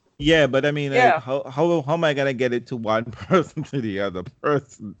kill. Yeah, but I mean, like, how am I gonna get it to one person to the other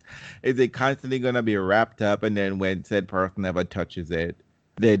person? Is it constantly gonna be wrapped up, and then when said person ever touches it,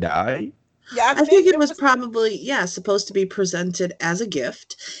 they die? Yeah, I think it was probably supposed to be presented as a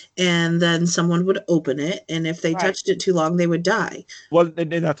gift, and then someone would open it, and if they touched it too long, they would die. Well, they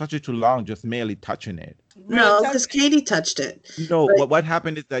did not touch it too long, just merely touching it. No, because Katie touched it. No, but what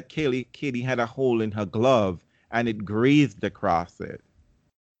happened is that Katie had a hole in her glove, and it grazed across it.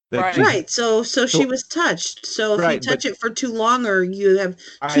 Right. So she was touched. So if you touch it for too long, or you have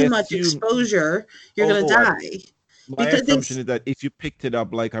too much exposure, you're going to die. My assumption is that if you picked it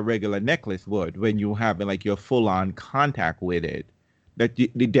up like a regular necklace would, when you have like your full-on contact with it, that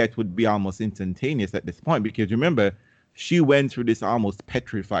the death would be almost instantaneous at this point. Because remember, she went through this almost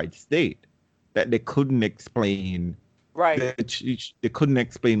petrified state that they couldn't explain. Right. They couldn't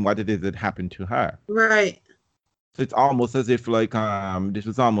explain what it is that happened to her. Right. So it's almost as if like this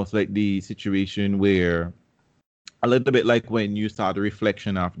was almost like the situation where, a little bit like when you saw the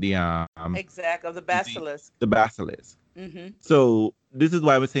reflection of the exact of the basilisk. The basilisk. Mm-hmm. So this is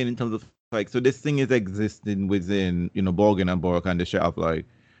why I was saying in terms of like, so this thing is existing within, Borgin and Bork on the shelf. Like,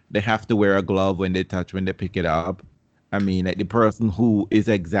 they have to wear a glove when they pick it up. I mean, like the person who is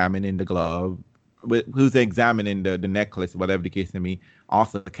examining the glove, who's examining the necklace, whatever the case may be,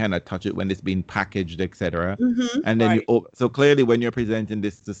 also cannot touch it when it's being packaged, etc. Mm-hmm. And then Right. so clearly when you're presenting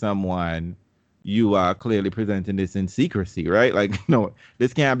this to someone, you are clearly presenting this in secrecy, right? Like, no,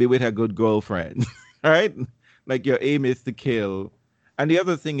 this can't be with a good girlfriend, right? Like your aim is to kill. And the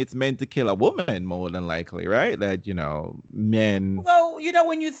other thing, it's meant to kill a woman more than likely, right? That, men. Well,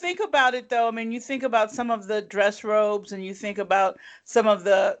 when you think about it, though, I mean, you think about some of the dress robes, and you think about some of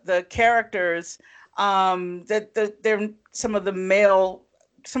the characters, that they're some of the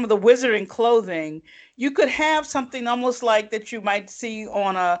wizarding clothing. You could have something almost like that you might see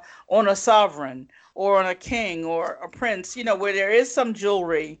on a sovereign or on a king or a prince, where there is some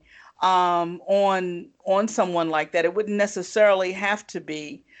jewelry on someone like that. It wouldn't necessarily have to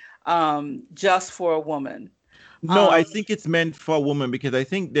be just for a woman. No, I think it's meant for a woman because I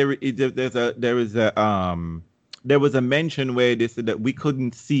think there was a mention where they said that we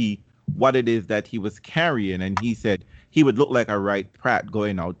couldn't see what it is that he was carrying, and he said he would look like a Wright Pratt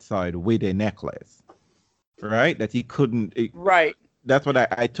going outside with a necklace, right? That he couldn't. Right. That's what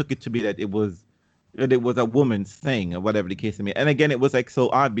I took it to be, that it was a woman's thing or whatever the case may be. And again, it was like so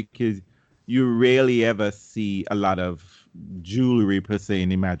odd because you rarely ever see a lot of jewelry per se in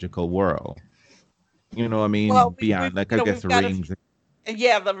the magical world. You know what I mean? Well, Beyond, like, I guess rings.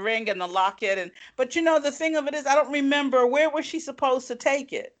 Yeah, the ring and the locket, but the thing of it is, I don't remember, where was she supposed to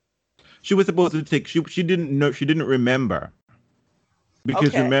take it? She was supposed to take. She didn't know. She didn't remember. Because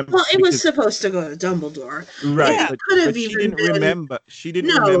Okay. remember. Well, it was supposed to go to Dumbledore. Right. Yeah. But, Could have she even didn't been- remember. She didn't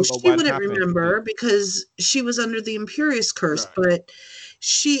No, remember she what wouldn't happened. remember because she was under the Imperious curse. Right. But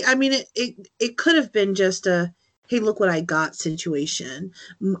I mean, it could have been just a, hey, look what I got situation.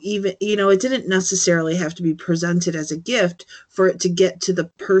 Even, it didn't necessarily have to be presented as a gift for it to get to the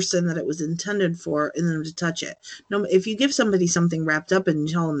person that it was intended for and them to touch it. No, if you give somebody something wrapped up and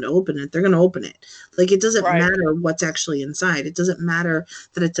you tell them to open it, they're going to open it. Like, it doesn't Right. matter what's actually inside. It doesn't matter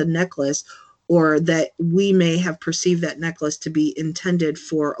that it's a necklace or that we may have perceived that necklace to be intended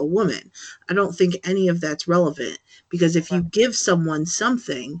for a woman. I don't think any of that's relevant, because if you give someone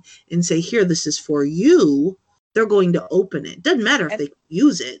something and say, here, this is for you, they're going to open it. Doesn't matter if they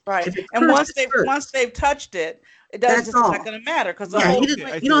use it. Right. If it's And cursed, once they've touched it, That's it's all. not going to matter, because the Yeah, whole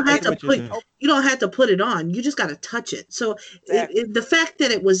you don't have to put it on. You just got to touch it. So Exactly. the fact that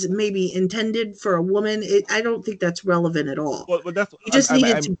it was maybe intended for a woman, I don't think that's relevant at all. Well, that's. You just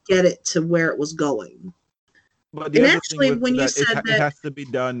needed to get it to where it was going. But the And other actually, thing was when you that said it that- has to be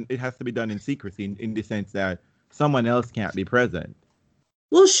done. It has to be done in secrecy, in the sense that someone else can't be present.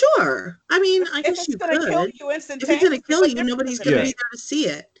 Well, sure. I mean, I if guess it's you going to kill could. you If it's going instantaneously, to kill you, nobody's going to Yeah. be there to see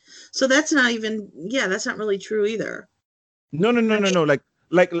it. So that's not even. Yeah, that's not really true either. No.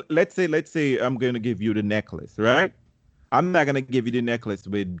 Like let's say I'm going to give you the necklace, right? I'm not going to give you the necklace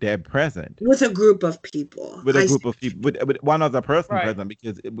with Deb present. With a group of people. With a group of people, with one other person Right. present,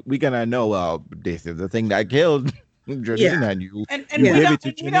 because we're gonna know. Well, this is the thing that killed Janina, and you And you we, give don't,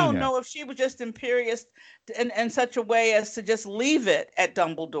 it to we don't Janina. know if she was just imperious in such a way as to just leave it at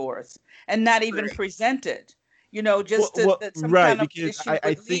Dumbledore's and not even Right. present it. Just Well, that some right, kind of because issue I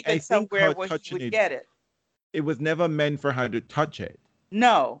would think- leave I it think somewhere her where he touching would it- get it. It was never meant for her to touch it.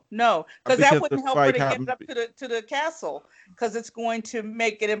 No, because Because that the wouldn't help her fight to get happened- up to the castle, because it's going to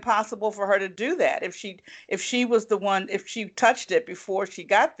make it impossible for her to do that if she was the one, if she touched it before she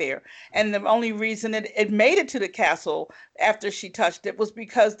got there. And the only reason it made it to the castle after she touched it was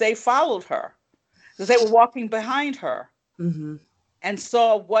because they followed her, because they were walking behind her Mm-hmm. and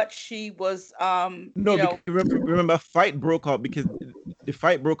saw what she was No, because remember, fight broke out because the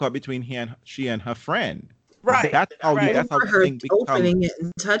fight broke out between she and her friend. right. That's how right. that's how For the her thing become opening it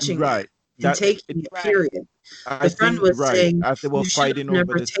and touching right. it and taking it, Right. period. I The friend think, was saying, as they were you should have fighting over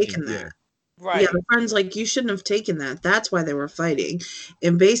never the taken thing, that. Right. Yeah, the friend's like, you shouldn't have taken that. That's why they were fighting.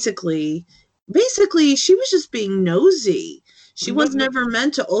 And basically, she was just being nosy. She was never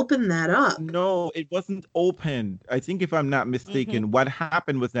meant to open that up. No, it wasn't open. I think, if I'm not mistaken, what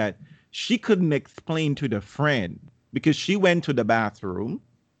happened was that she couldn't explain to the friend because she went to the bathroom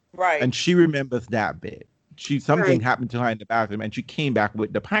Right. and she remembers that bit. Something Right. happened to her in the bathroom and she came back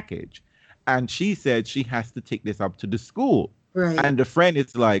with the package. And she said she has to take this up to the school. Right. And the friend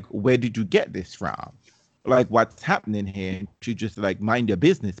is like, where did you get this from? Like, what's happening here? And she just like, mind your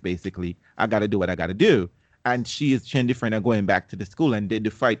business, basically. I got to do what I got to do. And she and the friend are going back to the school, and the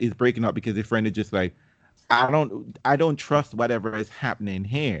fight is breaking up because the friend is just like, I don't trust whatever is happening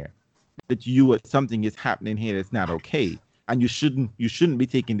here. that something is happening here that's not okay, and you shouldn't be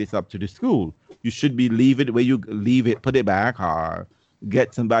taking this up to the school. You should be leave it where you leave it, put it back, or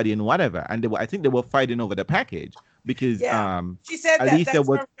get somebody and whatever. And I think they were fighting over the package because she said at that. least there That's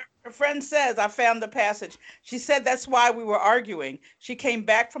was. her friend says, I found the passage. She said that's why we were arguing. She came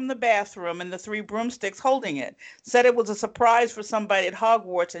back from the bathroom and the 3 broomsticks holding it. Said it was a surprise for somebody at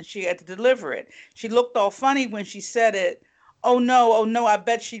Hogwarts and she had to deliver it. She looked all funny when she said it. Oh no, I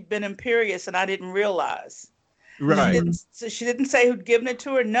bet she'd been imperious and I didn't realize. Right. She didn't say who'd given it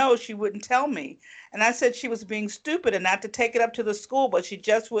to her. No, she wouldn't tell me. And I said she was being stupid and not to take it up to the school, but she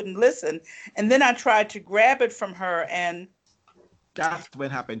just wouldn't listen. And then I tried to grab it from her and that's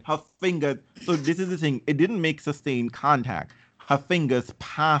what happened. Her fingers. So this is the thing. It didn't make sustained contact. Her fingers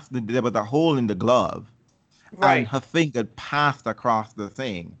passed. There was a hole in the glove, right. And her finger passed across the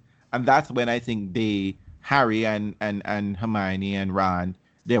thing. And that's when I think Harry and Hermione and Ron,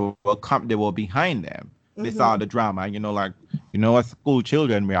 they were behind them. They saw the drama. As school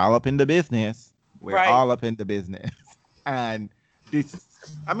children, we're all up in the business. We're all up in the business. And this,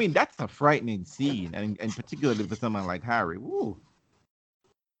 I mean, that's a frightening scene, and particularly for someone like Harry. Woo.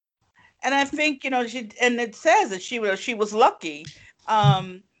 And I think, it says that she was lucky.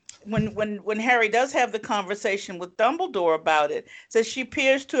 When Harry does have the conversation with Dumbledore about it, says she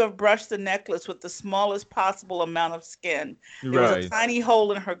appears to have brushed the necklace with the smallest possible amount of skin. There was a tiny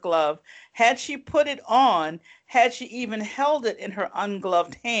hole in her glove. Had she put it on, had she even held it in her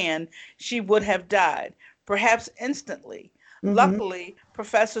ungloved hand, she would have died, perhaps instantly. Luckily,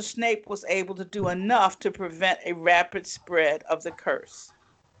 Professor Snape was able to do enough to prevent a rapid spread of the curse.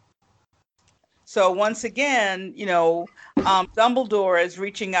 So once again, Dumbledore is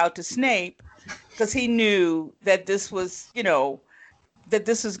reaching out to Snape because he knew that this was, that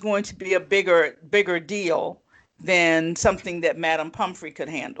this is going to be a bigger deal than something that Madame Pomfrey could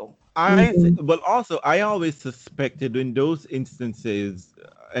handle. But also, I always suspected in those instances,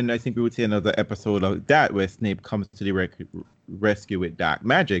 and I think we would see another episode of that where Snape comes to the rescue with dark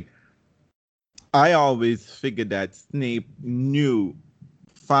magic. I always figured that Snape knew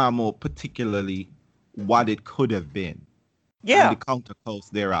far more particularly what it could have been. Yeah. And the counter course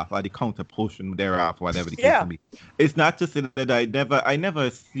thereof, or the counter potion thereof, whatever the case may be. It's not to say that I never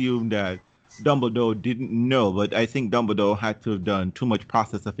assumed that Dumbledore didn't know, but I think Dumbledore had to have done too much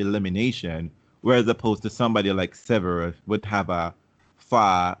process of elimination, whereas opposed to somebody like Severus would have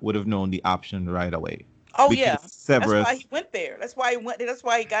known the option right away. Oh, because Severus, that's why he went there. That's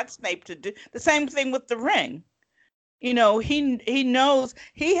why he got Snape to do the same thing with the ring. He knows,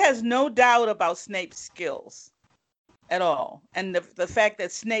 he has no doubt about Snape's skills at all. And the fact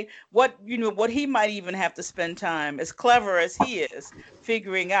that Snape, what he might even have to spend time, as clever as he is,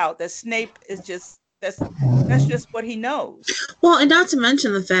 figuring out that Snape is just, that's just what he knows. Well, and not to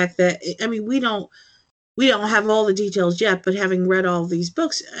mention the fact that, I mean, we don't have all the details yet, but having read all these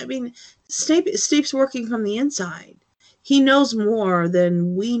books, I mean, Snape's working from the inside. He knows more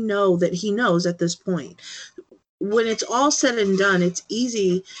than we know that he knows at this point. When it's all said and done, it's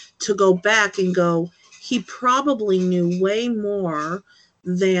easy to go back and go, he probably knew way more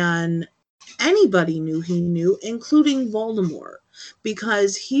than anybody knew he knew, including Voldemort,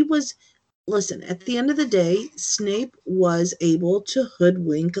 because listen, at the end of the day, Snape was able to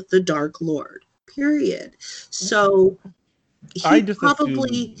hoodwink the Dark Lord, period. So he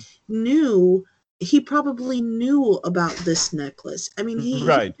probably knew about this necklace. I mean, he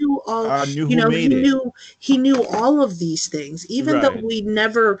knew all. He knew all of these things, even though we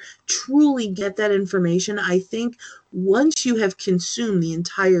never truly get that information. I think once you have consumed the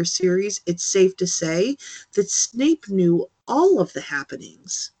entire series, it's safe to say that Snape knew all of the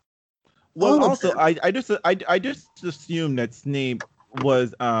happenings. Well, also, I just assume that Snape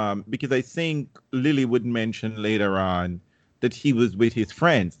was because I think Lily would mention later on that he was with his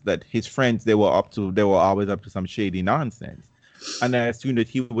friends, that his friends, they were always up to some shady nonsense. And I assume that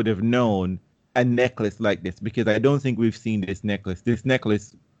he would have known a necklace like this, because I don't think we've seen this necklace. This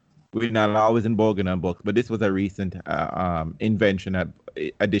necklace, we're not always in Borgin and Book, but this was a recent invention,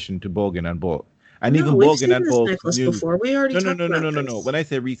 addition to Borgin and Book. And even Borgin and Book knew. Before. We already talked about this. No. When I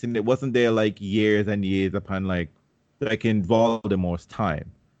say recent, it wasn't there like years and years upon like in Voldemort's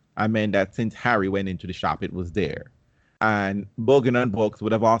time. I meant that since Harry went into the shop, it was there. And Borgin and Box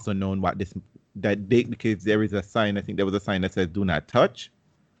would have also known because there is a sign, I think there was a sign that says do not touch.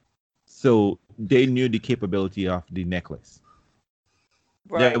 So they knew the capability of the necklace.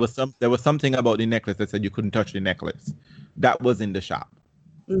 Right. There was something about the necklace that said you couldn't touch the necklace. That was in the shop.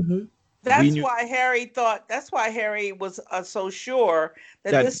 Mm-hmm. That's why Harry thought. That's why Harry was so sure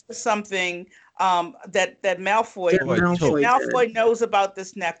that this was something that Malfoy. Malfoy knows about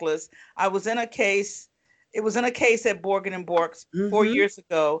this necklace. I was in a case. It was in a case at Borgin and Bork's 4 years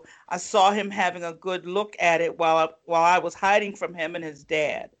ago. I saw him having a good look at it while I was hiding from him and his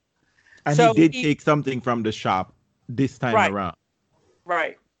dad. And so he did take something from the shop this time around.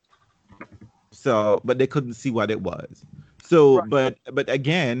 Right. So, but they couldn't see what it was. So, but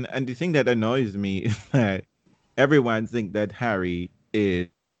again, and the thing that annoys me is that everyone thinks that Harry is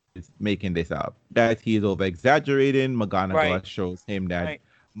making this up, that he is over exaggerating. McGonagall shows him that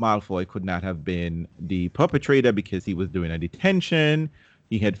Malfoy could not have been the perpetrator because he was doing a detention.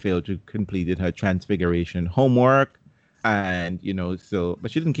 He had failed to complete her transfiguration homework. And, so,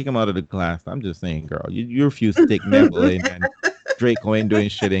 but she didn't kick him out of the class. I'm just saying, girl, you refuse to take Neville in and Draco ain't doing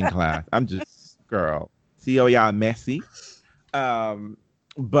shit in class. I'm just, girl, see how y'all messy.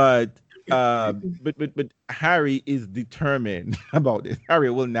 But Harry is determined about this. Harry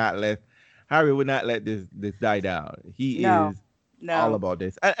will not let this die down. He is all about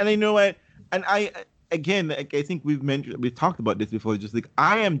this. And you know what? And I think we've talked about this before. Just like,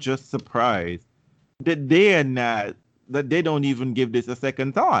 I am just surprised that they don't even give this a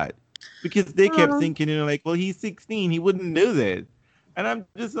second thought, because they kept thinking, well, he's 16, he wouldn't do this. And I'm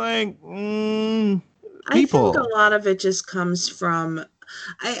just like, people. I think a lot of it just comes from,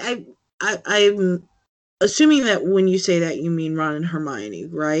 I'm assuming that when you say that, you mean Ron and Hermione,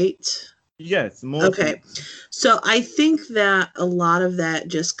 right? Yes. Okay. So I think that a lot of that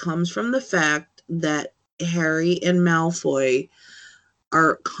just comes from the fact that Harry and Malfoy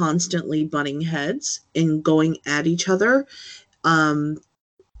are constantly butting heads and going at each other.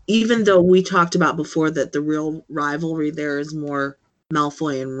 Even though we talked about before that the real rivalry there is more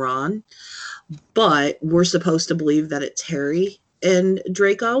Malfoy and Ron, but we're supposed to believe that it's Harry and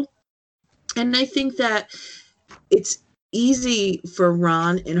Draco. And I think that it's easy for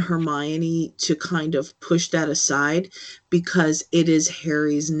Ron and Hermione to kind of push that aside, because it is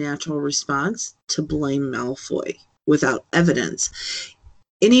Harry's natural response to blame Malfoy without evidence.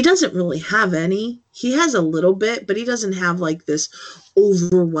 And he doesn't really have any. He has a little bit, but he doesn't have like this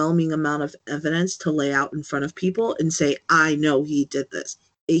overwhelming amount of evidence to lay out in front of people and say, I know he did this.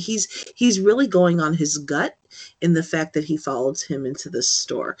 He's really going on his gut in the fact that he followed him into the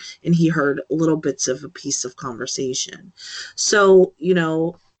store and he heard little bits of a piece of conversation. So,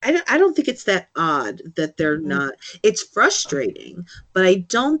 I don't think it's that odd that they're not. It's frustrating, but I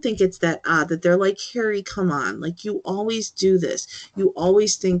don't think it's that odd that they're like, Harry, come on. Like, you always do this. You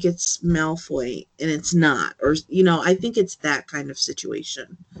always think it's Malfoy and it's not. Or, I think it's that kind of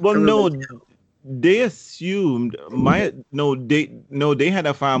situation. Well, no, they assumed they had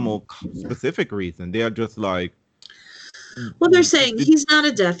a far more specific reason. They are just like, well, they're saying he's not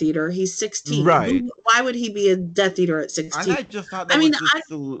a Death Eater. He's 16. Right. Why would he be a Death Eater at 16? And I just thought that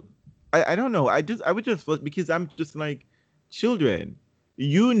I don't know. I would just, because I'm just like, children,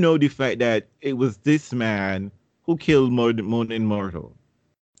 the fact that it was this man who killed Moaning Myrtle.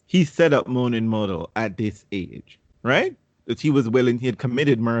 He set up Moaning Myrtle at this age, right? That he had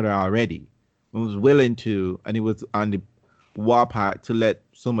committed murder already. And was willing to, and he was on the warpath to let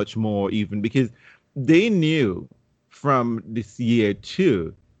so much more even, because they knew from this year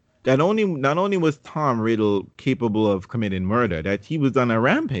too that not only was Tom Riddle capable of committing murder, that he was on a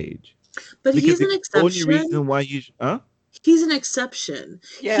rampage. But because he's an exception. The only reason why he's an exception.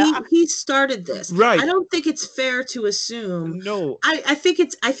 Yeah, he started this. Right. I don't think it's fair to assume. No. I think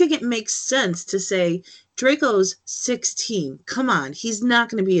it makes sense to say Draco's 16. Come on, he's not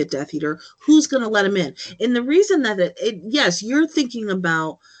going to be a Death Eater. Who's going to let him in? And the reason that yes, you're thinking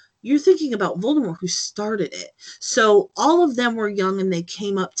about Voldemort, who started it. So all of them were young and they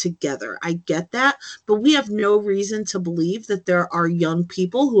came up together. I get that, but we have no reason to believe that there are young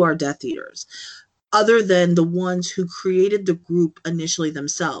people who are Death Eaters, other than the ones who created the group initially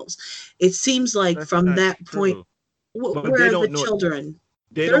themselves. It seems like that's from that true. Point, where are the children?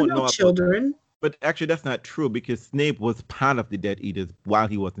 There are no children. But actually, that's not true, because Snape was part of the Death Eaters while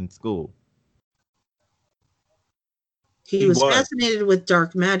he was in school. He was fascinated with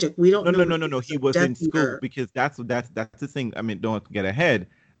dark magic. We don't know. No. He was in school, because that's the thing. I mean, don't get ahead.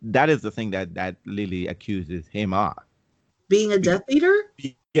 That is the thing that Lily accuses him of. Being a Death Eater?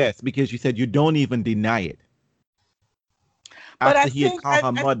 Yes, because you said you don't even deny it. After he had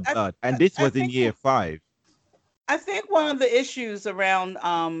called her mudblood, and this was in year 5. I think one of the issues around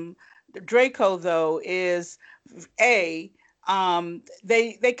Draco, though, is they kind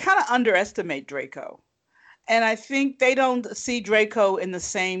of underestimate Draco. And I think they don't see Draco in the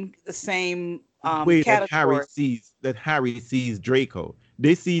same way category that Harry sees Draco.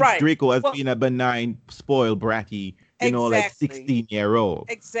 They see Right. Draco as being a benign, spoiled, bratty, like Exactly. 16-year-old.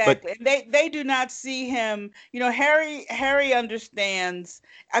 Exactly. And they do not see him, Harry understands.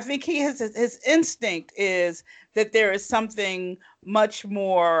 I think his instinct is that there is something much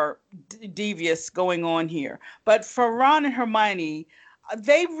more devious going on here. But for Ron and Hermione,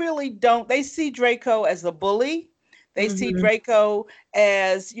 they really don't. They see Draco as a bully. They see Draco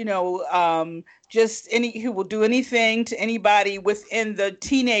as, just who will do anything to anybody within the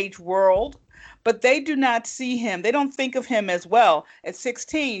teenage world. But they do not see him. They don't think of him as, well, at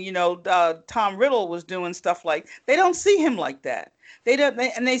 16, Tom Riddle was doing stuff like, they don't see him like that.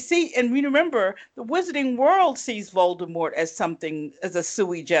 They see, and we remember the Wizarding world sees Voldemort as a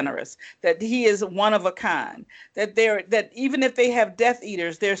sui generis, that he is one of a kind, that even if they have Death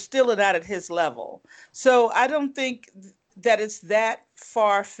Eaters, they're still not at his level. So I don't think that it's that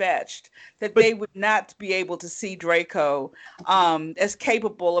far-fetched that they would not be able to see Draco as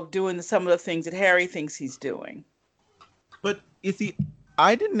capable of doing some of the things that Harry thinks he's doing. But you see,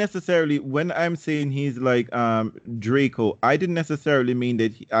 I didn't necessarily, when I'm saying he's like Draco, I didn't necessarily mean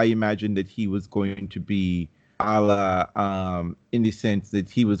that I imagined that he was going to be a la, in the sense that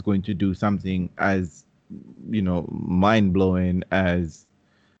he was going to do something as, mind-blowing as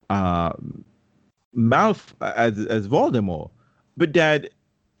as Voldemort. But that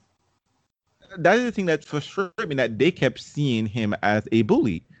is the thing that frustrated me, that they kept seeing him as a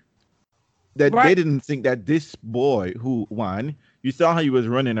bully. That They didn't think that this boy who, one, you saw how he was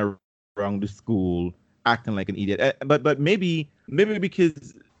running around the school acting like an idiot. But maybe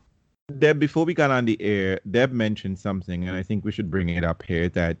because Deb, before we got on the air, Deb mentioned something, and I think we should bring it up here,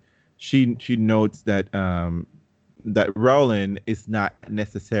 that she notes that that Rowling is not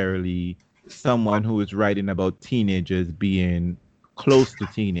necessarily someone who is writing about teenagers being close to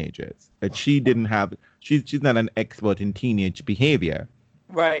teenagers. That she's not an expert in teenage behavior.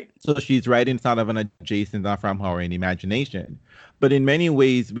 Right. So she's writing sort of an adjacent from her own imagination. But in many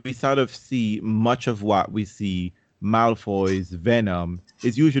ways, we sort of see much of what we see Malfoy's venom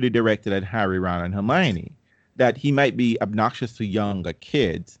is usually directed at Harry, Ron, and Hermione. That he might be obnoxious to younger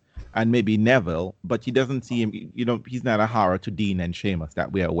kids and maybe Neville, but he doesn't see him, he's not a horror to Dean and Seamus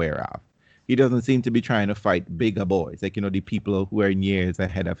that we're aware of. He doesn't seem to be trying to fight bigger boys, like, the people who are in years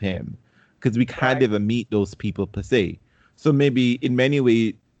ahead of him. Because we can't ever meet those people per se. So maybe in many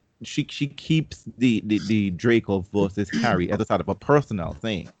ways, she keeps the Draco versus Harry as a sort of a personal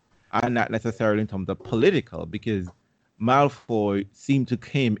thing, and not necessarily in terms of political, because Malfoy seemed to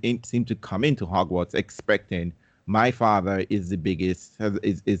come into Hogwarts expecting, my father is the biggest,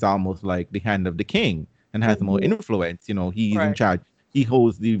 is almost like the hand of the king and has more influence. He's in charge. He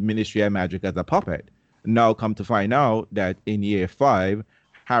holds the Ministry of Magic as a puppet. Now come to find out that in year 5,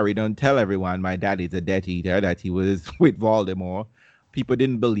 Harry don't tell everyone my daddy's a Death Eater, that he was with Voldemort. People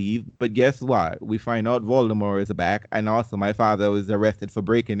didn't believe, but guess what? We find out Voldemort is back, and also my father was arrested for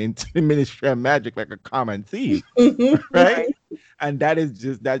breaking into the Ministry of Magic like a common thief, right? And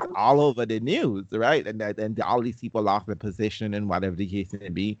that's all over the news, right? And all these people lost their position and whatever the case may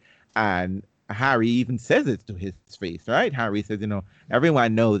be, and Harry even says it to his face, right? Harry says,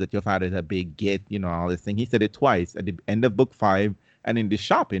 everyone knows that your father's a big git, all this thing. He said it twice at the end of book 5 and in the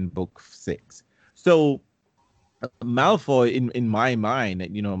shop in book 6. So Malfoy, in my mind,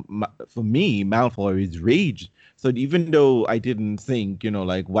 for me, Malfoy is rage. So even though I didn't think,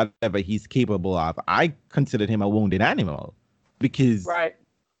 like whatever he's capable of, I considered him a wounded animal, because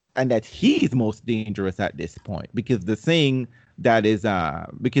and that he's most dangerous at this point, because the thing that is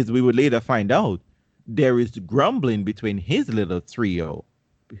because we would later find out there is grumbling between his little trio,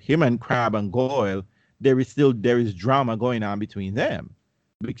 him and Crabbe and Goyle. There is drama going on between them,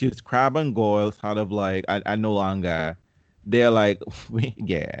 because Crabbe and Goyle sort of like are no longer, they're like,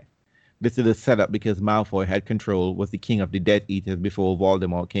 yeah, this is a setup because Malfoy had control, was the king of the Death Eaters before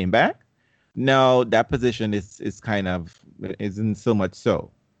Voldemort came back. Now that position is kind of, isn't so much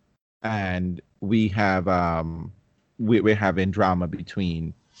so, and we have we're having drama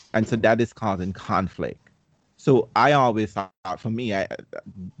between, and so that is causing conflict. So I always thought, for me,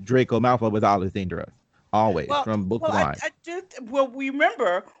 Draco Malfoy was always dangerous. Always, from book 1. We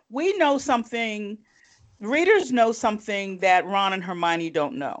remember, we know something, readers know something that Ron and Hermione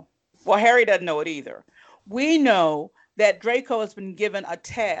don't know. Well, Harry doesn't know it either. We know that Draco has been given a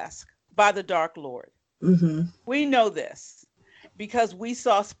task by the Dark Lord. We know this because we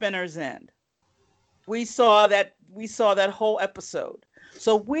saw Spinner's End. We saw that whole episode.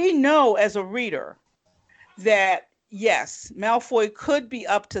 So we know as a reader that, yes, Malfoy could be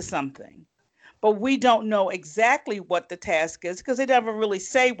up to something. but we don't know exactly what the task is because they never really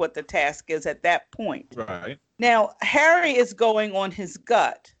say what the task is at that point. Right. Now, Harry is going on his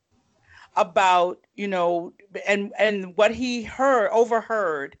gut about, and what he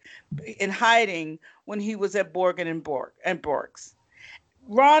overheard in hiding when he was at Borgin and Bork's.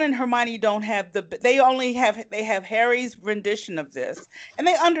 Ron and Hermione don't have they have Harry's rendition of this, and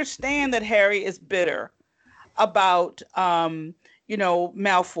they understand that Harry is bitter about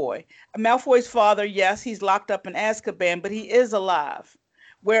Malfoy. Malfoy's father, yes, he's locked up in Azkaban, but he is alive.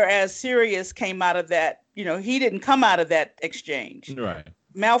 Whereas Sirius came out of that, he didn't come out of that exchange. Right.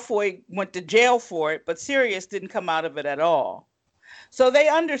 Malfoy went to jail for it, but Sirius didn't come out of it at all. So they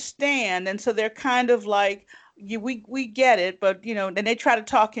understand, and so they're kind of like, we get it, but and they try to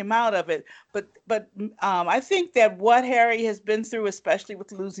talk him out of it. But I think that what Harry has been through, especially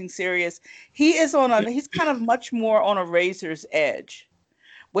with losing Sirius, he's kind of much more on a razor's edge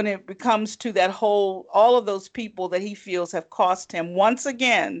when it comes to all of those people that he feels have cost him once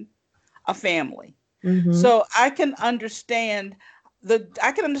again a family. Mm-hmm. So I can understand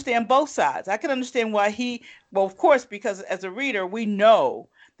both sides. I can understand why of course, because as a reader, we know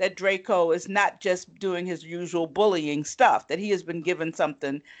that Draco is not just doing his usual bullying stuff, that he has been given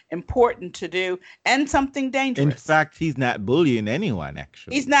something important to do and something dangerous. In fact, he's not bullying anyone,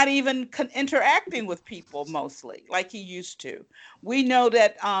 actually. He's not even interacting with people mostly like he used to. We know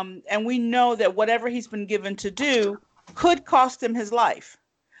that, and we know that whatever he's been given to do could cost him his life.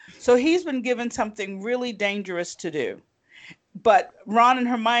 So he's been given something really dangerous to do. But Ron and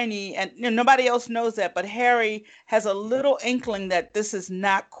Hermione, and nobody else knows that, but Harry has a little inkling that this is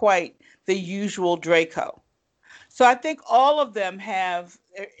not quite the usual Draco. So I think all of them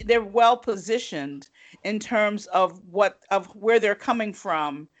they're well positioned in terms of where they're coming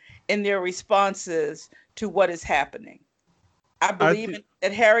from in their responses to what is happening. I believe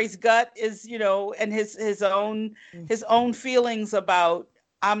that Harry's gut is, and his own feelings about,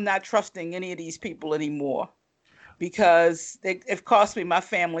 I'm not trusting any of these people anymore, because they've cost me my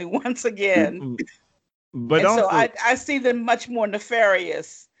family once again. But also, so I see them much more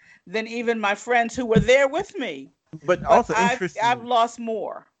nefarious than even my friends who were there with me. But also interesting. I've lost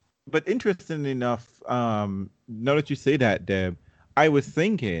more. But interesting enough, now that you say that, Deb, I was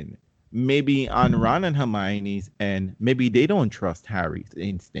thinking maybe on Ron and Hermione's end, maybe they don't trust Harry's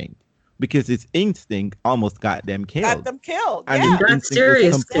instinct, because his instinct almost got them killed. And his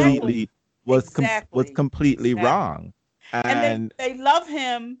instinct was completely wrong. And they love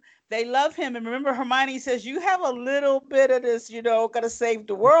him. They love him. And remember, Hermione says, you have a little bit of this, gotta save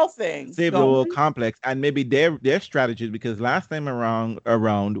the world thing. Save the world complex. And maybe their strategies, because last time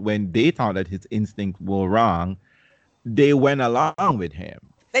around when they thought that his instincts were wrong, they went along with him.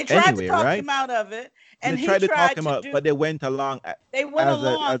 They tried to talk him out of it. And they tried to talk him out, but they went along.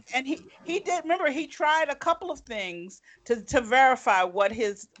 And he did. Remember, he tried a couple of things to verify what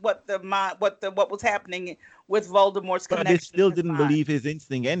was happening with Voldemort's connection. But they still didn't believe his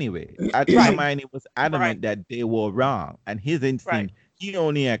instinct anyway. Hermione was adamant that they were wrong, and his instinct, he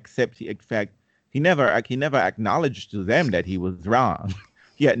only accepted. In fact, he never acknowledged to them that he was wrong.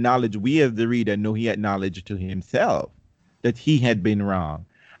 He acknowledged. We as the reader know he acknowledged to himself that he had been wrong.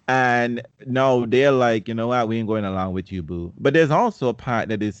 And no, they're like, you know what, we ain't going along with you, boo. But there's also a part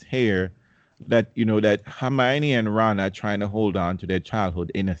that is here that, that Hermione and Ron are trying to hold on to their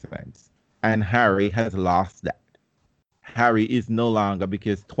childhood innocence. And Harry has lost that. Harry is no longer,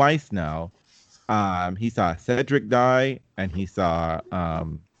 because twice now, he saw Cedric die and he saw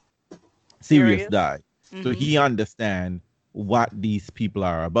Sirius die. Mm-hmm. So he understands what these people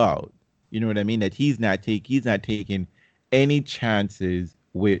are about. You know what I mean? That he's not taking any chances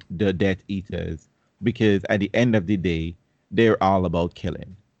with the Death Eaters, because at the end of the day, they're all about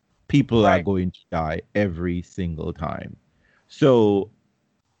killing. People are going to die every single time. So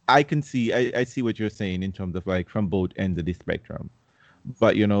I can see, I see what you're saying in terms of like from both ends of the spectrum.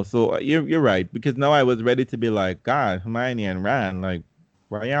 But so you're right, because now I was ready to be like, God, Hermione and Ron, like,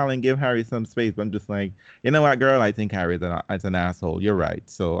 why y'all didn't give Harry some space? But I'm just like, you know what, girl, I think Harry's an asshole. You're right.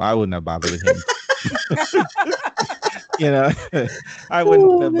 So I wouldn't have bothered with him. I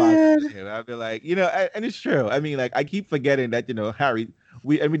wouldn't have bothered him. I'd be like, and it's true. I mean, like, I keep forgetting that, Harry,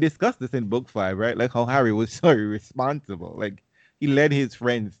 we discussed this in book 5, right? Like how Harry was so irresponsible. Like, he led his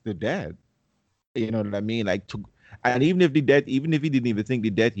friends to death. You know what I mean? Like, and even if he didn't even think the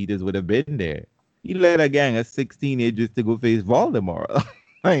Death Eaters would have been there, he led a gang of 6 teenagers to go face Voldemort.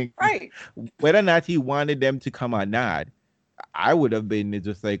 Like, whether or not he wanted them to come or not, I would have been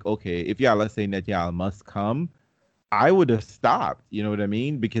just like, okay, if y'all are saying that y'all must come, I would have stopped, you know what I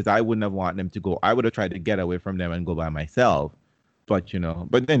mean? Because I wouldn't have wanted them to go. I would have tried to get away from them and go by myself. But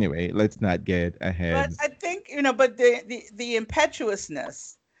but anyway, let's not get But ahead. I think, but the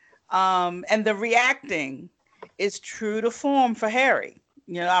impetuousness, and the reacting is true to form for Harry.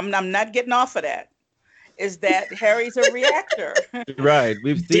 I'm not getting off of that. Is that Harry's a reactor. Right.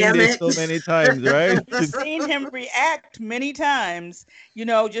 We've seen Damn this it. so many times, right? We've seen him react many times,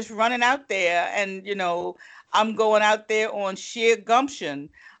 just running out there, and I'm going out there on sheer gumption,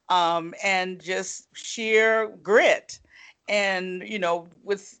 and just sheer grit. And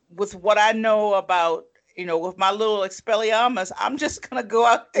with what I know about, with my little Expelliarmus, I'm just gonna go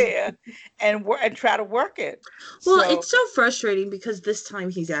out there and work and try to work it. Well, So, it's so frustrating because this time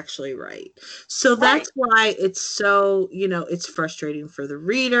he's actually right. So right. that's why it's so, it's frustrating for the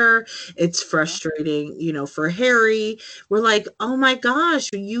reader. It's frustrating, for Harry. We're like, oh my gosh,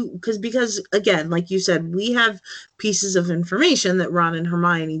 because again, like you said, we have pieces of information that Ron and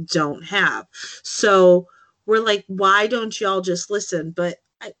Hermione don't have. So we're like, why don't y'all just listen? But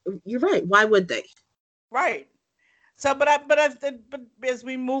you're right. Why would they? Right. So, but as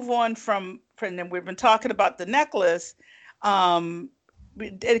we move on from then, we've been talking about the necklace.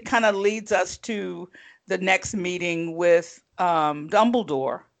 It kind of leads us to the next meeting with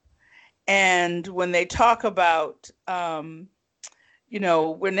Dumbledore, and when they talk about, we're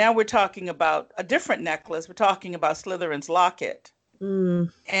talking about a different necklace. We're talking about Slytherin's locket,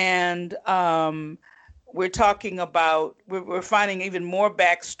 and we're talking about we're finding even more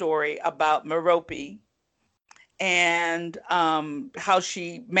backstory about Merope, and how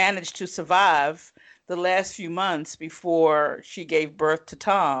she managed to survive the last few months before she gave birth to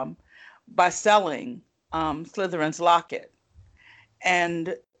Tom by selling Slytherin's locket.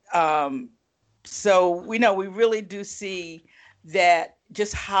 And so we really do see that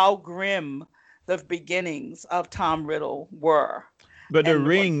just how grim the beginnings of Tom Riddle were. But the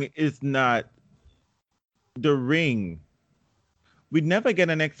ring is not the ring. We never get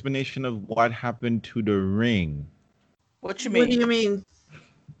an explanation of what happened to the ring. What you mean? What do you mean?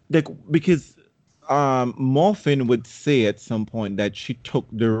 Because Morphin would say at some point that she took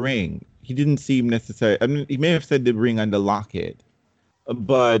the ring. He didn't seem necessary. I mean, he may have said the ring and the locket,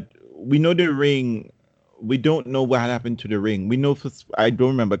 but we know the ring. We don't know what happened to the ring. We know, I don't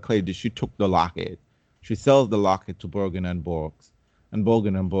remember clearly, she took the locket. She sells the locket to Borgin and Borks, and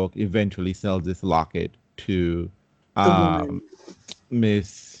Borgin and Bork eventually sells this locket to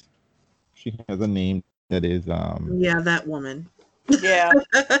Miss. She has a name that is yeah, that woman. Yeah.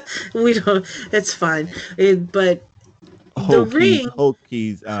 We don't, it's fine. But the ring,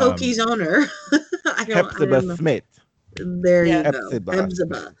 Hokey's owner. Hepzibah Smith. There you go.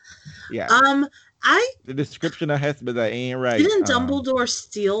 Hepzibah. Yeah. The description of Hepzibah ain't right. Didn't Dumbledore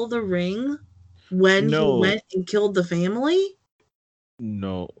steal the ring when he went and killed the family?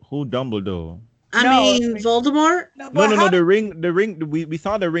 No. Who Dumbledore? I mean Voldemort? No. The ring. We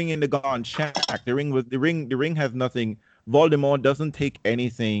saw the ring in the Gaunt shack. The ring has nothing. Voldemort doesn't take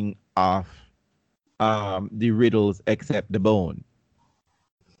anything off the Riddles except the bone.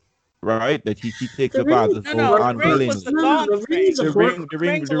 Right? That he takes the father's soul unwillingly. The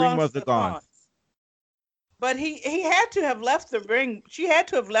ring was the Gaunt. But he had to have left the ring. She had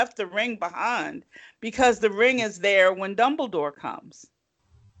to have left the ring behind because the ring is there when Dumbledore comes.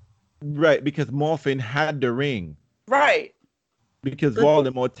 Right, because Morphin had the ring. Right. Because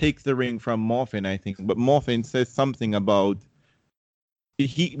Voldemort takes the ring from Morphin, I think. But Morphin says something about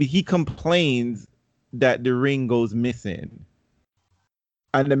he complains that the ring goes missing.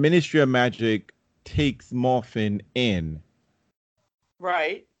 And the Ministry of Magic takes Morphin in.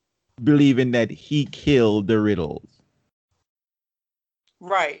 Right. Believing that he killed the Riddles.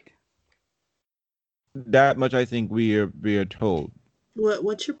 Right. That much I think we are told.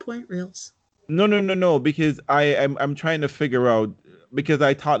 What's your point, Reels? No. Because I'm trying to figure out, because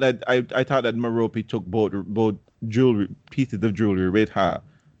I thought that Merope took both jewelry pieces of jewelry with her,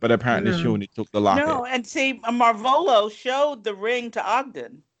 but apparently she only took the locket. No, and see, Marvolo showed the ring to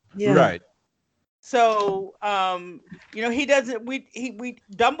Ogden. Yeah. Right. So he doesn't.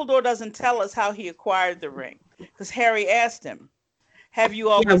 Dumbledore doesn't tell us how he acquired the ring because Harry asked him. Have you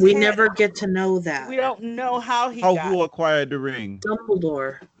always? Yeah, we never get to know that. We don't know how who acquired the ring.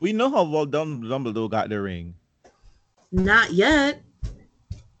 Dumbledore. We know how well Dumbledore got the ring. Not yet.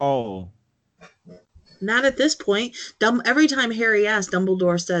 Oh. Not at this point. Every time Harry asks,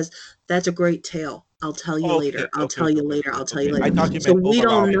 Dumbledore says, "That's a great tale. I'll tell you later. I'll tell you later. I'll tell you later." I thought you so meant we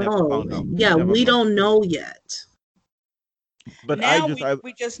don't know. Yeah, we don't know yet. But now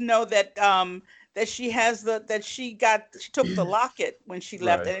we just know that that she has she took the locket when she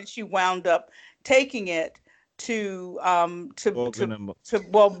left, and she wound up taking it to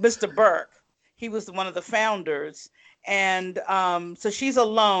Mr. Burke. He was one of the founders, And so she's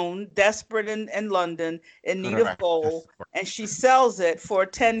alone, desperate in London, in need of gold, and she sells it for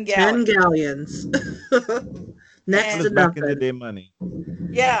 10 10 galleons. galleons. Next That to was back in the nothing. day money.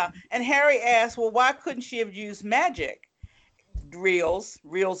 Yeah. And Harry asked, well, why couldn't she have used magic? Reels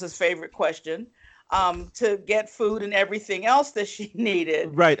his favorite question, to get food and everything else that she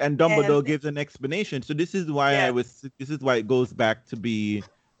needed. Right, and Dumbledore And gives an explanation. So this is why yeah, this is why it goes back to be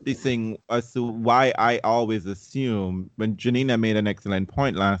this thing as to why I always assume when Janina made an excellent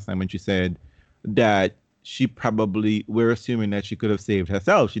point last time when she said that she probably we're assuming that she could have saved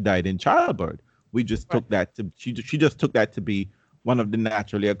herself. She died in childbirth. We just right. took that to she just took that to be one of the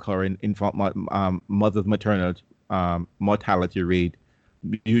naturally occurring mother's maternal mortality rate.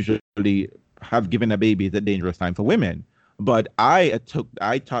 Usually have given a baby is a dangerous time for women. But I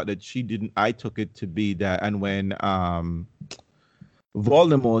thought that she didn't. I took it to be that, and when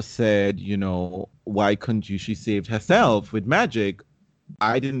Voldemort said, you know, why couldn't you? She saved herself with magic.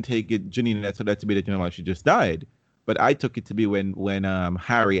 I didn't take it, Janina, so that to be that, you know what, she just died. But I took it to be when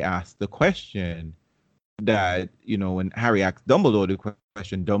Harry asked the question that, you know, when Harry asked Dumbledore the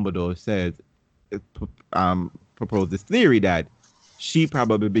question, Dumbledore says, proposed this theory that she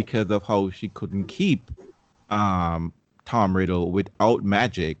probably, because of how she couldn't keep Tom Riddle without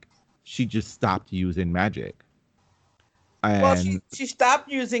magic, she just stopped using magic. Well, And she stopped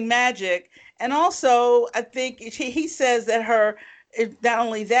using magic, and also I think he says that her, not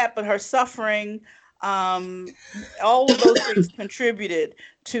only that, but her suffering, all of those things contributed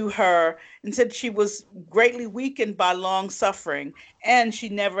to her, and said she was greatly weakened by long suffering, and she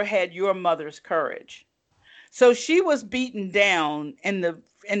never had your mother's courage. So she was beaten down in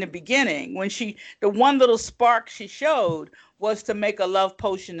the beginning when the one little spark she showed was to make a love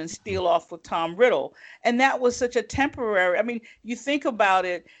potion and steal off with Tom Riddle. And that was such a temporary, I mean, you think about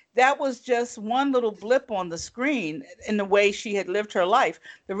it, that was just one little blip on the screen in the way she had lived her life.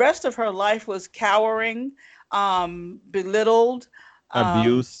 The rest of her life was cowering, belittled,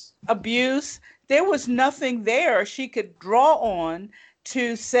 abuse. abuse. There was nothing there she could draw on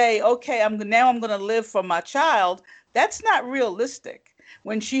to say, okay, I'm going to live for my child. That's not realistic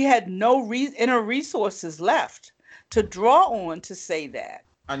when she had no inner resources left to draw on to say that.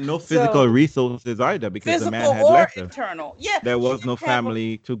 And no physical resources either, because the man had left her. Internal. Yeah. There was no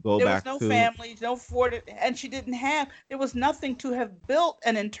family to go back to. There was no family, no fortitude, and she didn't have, there was nothing to have built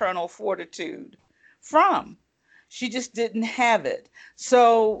an internal fortitude from. She just didn't have it.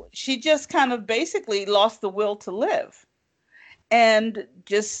 So she just kind of basically lost the will to live. And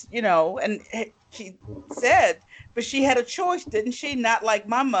just, you know, and she said, but she had a choice, didn't she? Not like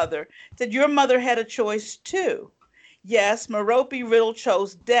my mother. Said your mother had a choice too. Yes, Merope Riddle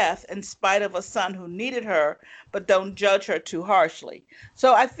chose death in spite of a son who needed her, but don't judge her too harshly.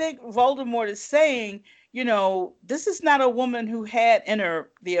 So I think Voldemort is saying, you know, this is not a woman who had in her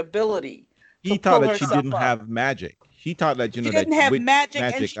the ability. He thought that she didn't have magic. He thought that, you know, she didn't have magic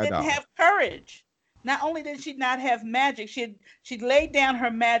and she didn't have courage. Not only did she not have magic, she laid down her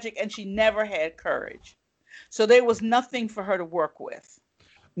magic and she never had courage. So there was nothing for her to work with.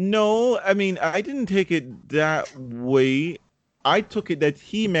 No, I mean, I didn't take it that way. I took it that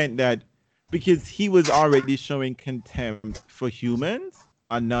he meant that because he was already showing contempt for humans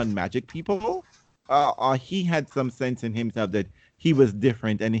and non-magic people, he had some sense in himself that he was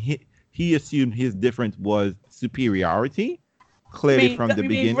different, and he assumed his difference was superiority, clearly from the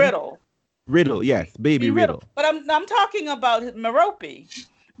beginning. Riddle, yes, baby Riddle. But I'm talking about Merope.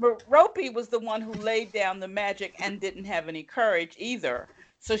 Merope was the one who laid down the magic and didn't have any courage either.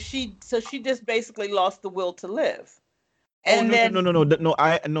 So she just basically lost the will to live. And no.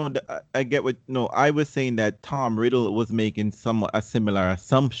 I get what. No, I was saying that Tom Riddle was making a similar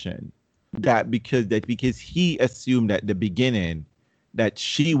assumption that because he assumed at the beginning that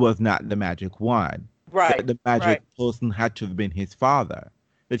she was not the magic one, right? That the magic person had to have been his father.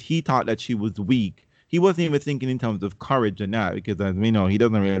 That he thought that she was weak. He wasn't even thinking in terms of courage or not, because as we know, he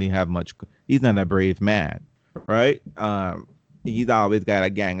doesn't really have much. He's not a brave man, right? He's always got a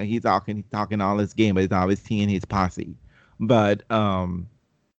gang. He's talking all this game, but he's always seeing his posse. But I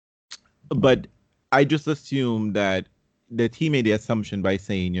just assumed that he made the assumption by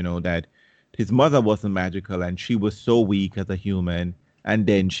saying, you know, that his mother wasn't magical and she was so weak as a human, and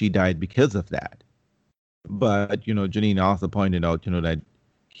then she died because of that. But, you know, Janine also pointed out, you know, that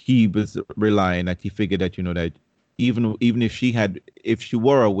he was relying, that he figured that, you know, that even if she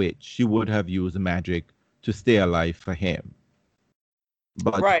were a witch, she would have used magic to stay alive for him.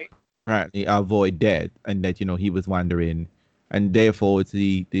 But apparently avoid death, and that, you know, he was wondering, and therefore it's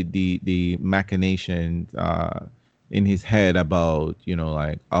the machinations in his head about, you know,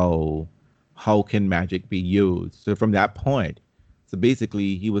 like, oh, how can magic be used. So from that point, so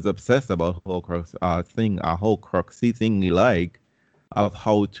basically he was obsessed about Horcrux a Horcruxy thing he like of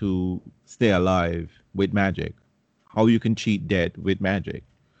how to stay alive with magic, how you can cheat death with magic,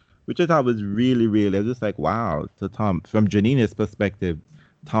 which I thought was really, really, I was just like, wow. So Tom, from Janina's perspective,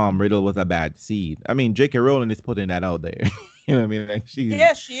 Tom Riddle was a bad seed. I mean, J.K. Rowling is putting that out there. You know what I mean? Like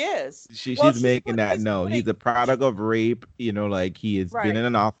yes, she is. She's making that known. He's a product of rape. You know, like he has been in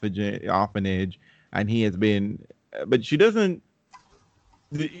an orphanage, and he has been. But she doesn't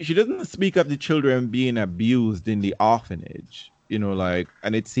speak of the children being abused in the orphanage. You know, like,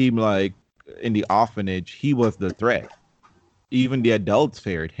 and it seemed like in the orphanage he was the threat. Even the adults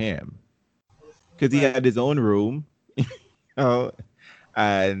feared him because he had his own room, you know,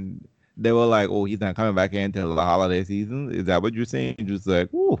 and they were like, "Oh, he's not coming back in until the holiday season." Is that what you're saying? Just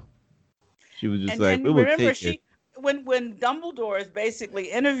like, "Ooh," she was just like, "We will take it." When Dumbledore is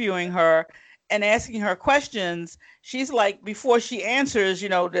basically interviewing her and asking her questions, she's like, before she answers, you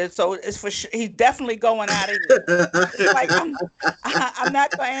know, so it's he's definitely going out of here. Like, I'm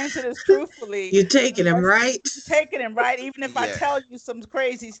not going to answer this truthfully. You're taking him, right? You're taking him, right? Even if I tell you some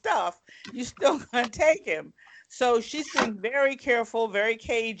crazy stuff, you're still going to take him. So she's being very careful, very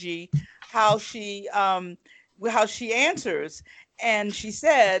cagey, how she answers. And she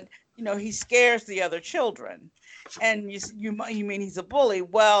said, you know, he scares the other children. And you mean he's a bully?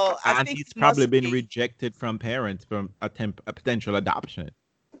 Well, I think he's probably been rejected from parents from a potential adoption.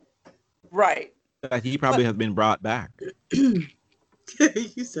 Right. He probably has been brought back. You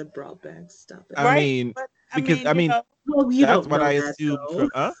said brought back. Stop it. I mean, because that's what I assumed.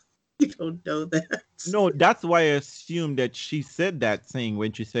 You don't know that. No, that's why I assumed that she said that thing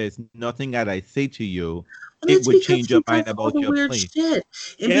when she says, "Nothing that I say to you, it would change your mind about your place." Shit.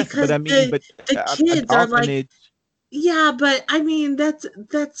 And yes, but I mean, the kids are like, yeah, but I mean, that's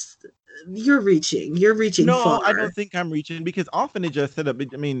you're reaching no, far. I don't think I'm reaching because orphanage is set up.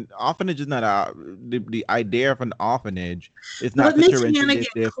 I mean, orphanage is not the idea of an orphanage. It's not. But Miss Hannigan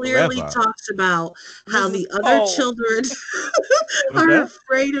clearly talks about how the other children are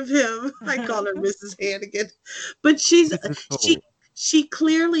afraid of him. I call her Mrs. Hannigan, but she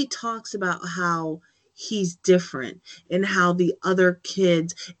clearly talks about how he's different and how the other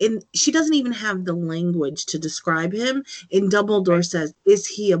kids, and she doesn't even have the language to describe him. And Dumbledore says, "Is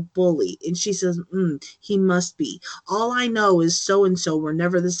he a bully?" And she says, "He must be. All I know is so and so were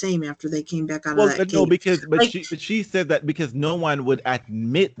never the same after they came back out of that cave." No, because she said that because no one would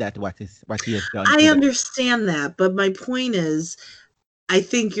admit that what he has done. I understand that, but my point is, I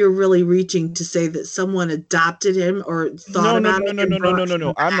think you're really reaching to say that someone adopted him or thought about it.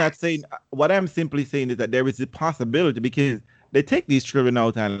 No. I'm not saying. What I'm simply saying is that there is a possibility because they take these children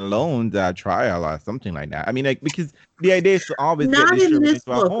out on loans at trial or something like that. I mean, like, because the idea is to always not get these in this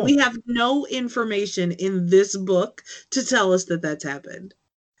book. We have no information in this book to tell us that that's happened.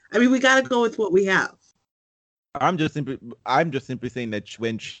 I mean, we got to go with what we have. I'm just simply saying that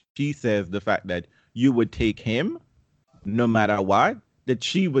when she says the fact that you would take him no matter what. That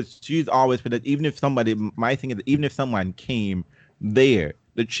she's always been that even if somebody, my thing is that even if someone came there,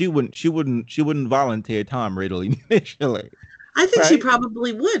 that she wouldn't volunteer Tom Riddle initially. I think she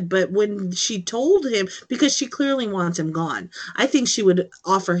probably would, but when she told him, because she clearly wants him gone, I think she would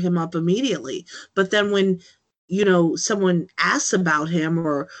offer him up immediately. But then when, you know, someone asks about him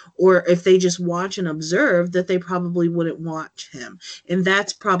or if they just watch and observe, that they probably wouldn't watch him. And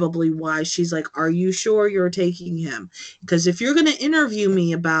that's probably why she's like, "Are you sure you're taking him? Because if you're going to interview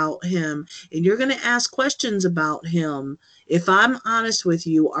me about him and you're going to ask questions about him, if I'm honest with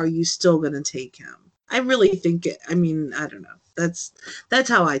you, are you still going to take him?" I really think it, I mean, I don't know. That's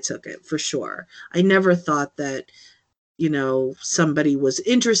how I took it for sure. I never thought that, you know, somebody was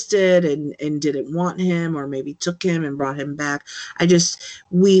interested and didn't want him or maybe took him and brought him back. I just,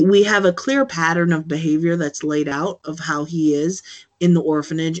 we have a clear pattern of behavior that's laid out of how he is in the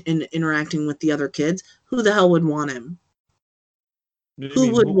orphanage and interacting with the other kids. Who the hell would want him?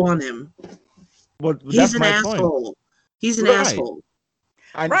 Who would want him? Well, he's an asshole. He's an asshole.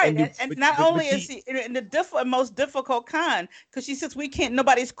 And not only is he in the most difficult kind, because she says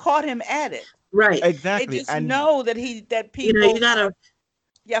nobody's caught him at it. Right. Exactly. They just know that people you gotta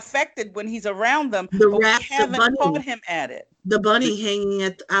affected when he's around them. The but we haven't caught him at it. The bunny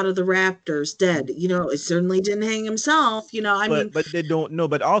hanging out of the rafters dead. You know, it certainly didn't hang himself. You know, but they don't know.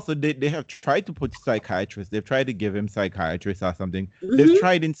 But also they have tried to put psychiatrists. They've tried to give him psychiatrists or something. Mm-hmm. They've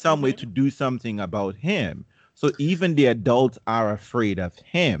tried in some way to do something about him. So even the adults are afraid of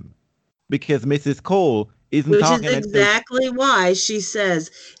him because Mrs. Cole isn't talking. Which is exactly why she says,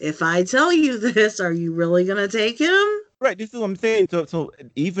 "If I tell you this, are you really going to take him?" Right, this is what I'm saying. So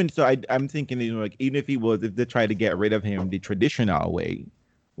even so, I'm thinking, like even if they try to get rid of him the traditional way,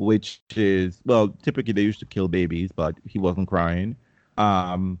 which is well, typically they used to kill babies, but he wasn't crying.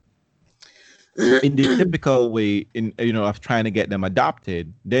 Um, in the typical way, of trying to get them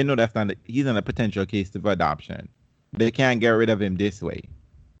adopted, they know he's in a potential case of adoption. They can't get rid of him this way,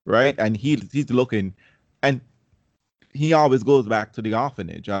 right? And he's looking, and he always goes back to the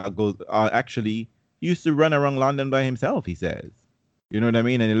orphanage. Actually he used to run around London by himself, he says. You know what I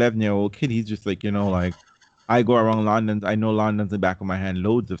mean? An 11-year-old kid, he's just like, like, I go around London. I know London's in the back of my hand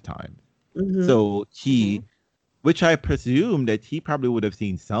loads of times. Mhm. So which I presume that he probably would have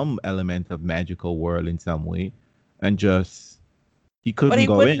seen some element of magical world in some way, and just he couldn't But he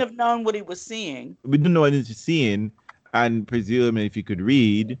go wouldn't in. have known what he was seeing. We didn't know what he was seeing, and presume if he could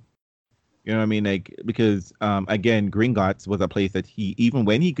read, you know what I mean? Like, because again, Gringotts was a place that he, even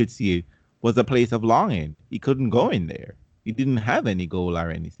when he could see it, was a place of longing. He couldn't go in there. He didn't have any goal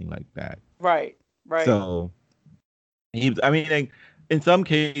or anything like that. Right. So I mean, like, in some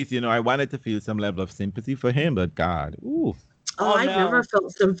case, I wanted to feel some level of sympathy for him, but God, ooh. Oh, I no. never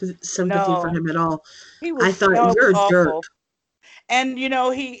felt sympathy for him at all. I thought you're a jerk. And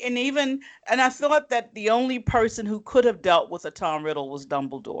I thought that the only person who could have dealt with a Tom Riddle was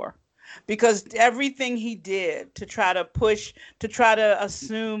Dumbledore, because everything he did to try to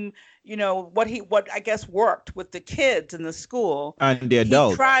assume, what I guess worked with the kids in the school and the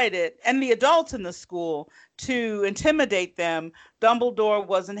adults. He tried it, and the adults in the school, to intimidate them. Dumbledore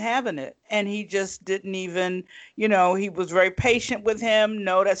wasn't having it, and he just didn't even, he was very patient with him.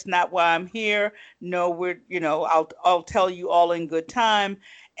 No, that's not why I'm here. No, I'll tell you all in good time.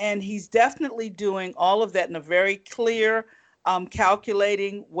 And he's definitely doing all of that in a very clear,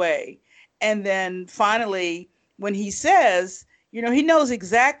 calculating way. And then finally, when he says, he knows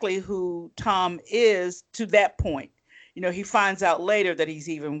exactly who Tom is to that point. He finds out later that he's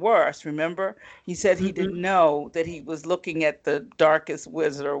even worse. Remember, he said he didn't know that he was looking at the darkest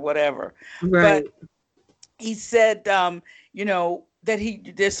wizard or whatever. Right. But he said, that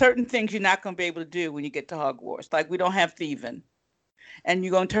there's certain things you're not going to be able to do when you get to Hogwarts. Like, we don't have thieving, and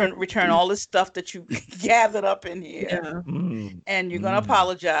you're going to return all this stuff that you gathered up in here, and you're going to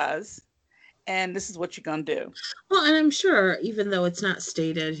apologize. And this is what you're going to do. Well, and I'm sure, even though it's not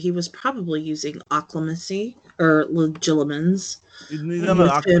stated, he was probably using occlumency or legilimens. No,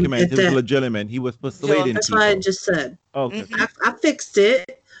 occlument. It was legilimate. He was persuading That's people. what I just said. Okay. I fixed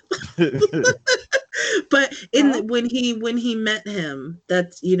it. But when he met him,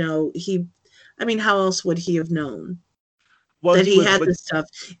 that's, how else would he have known? That he had this stuff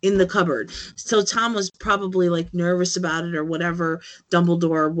in the cupboard. So Tom was probably like nervous about it or whatever.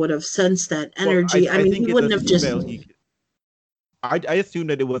 Dumbledore would have sensed that energy. I mean, he wouldn't have just. I assume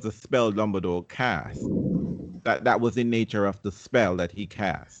that it was a spell Dumbledore cast. That was in nature of the spell that he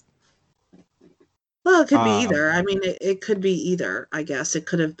cast. Well, it could be either. I mean, it could be either. I guess it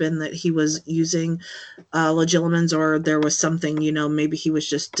could have been that he was using legilimens, or there was something. Maybe he was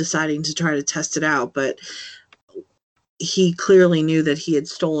just deciding to try to test it out, but he clearly knew that he had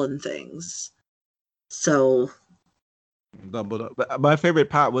stolen things. So Dumbledore. But my favorite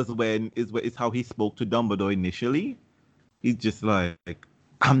part was is how he spoke to Dumbledore initially. He's just like,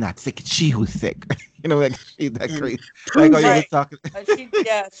 I'm not sick, it's she who's sick. Like, she's that crazy. Like, right. You talking?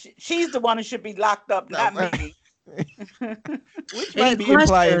 She's the one who should be locked up, not me. Which might be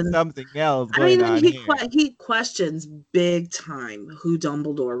implying something else. He questions big time who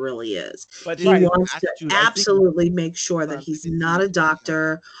Dumbledore really is. But he wants to absolutely make sure that he's not a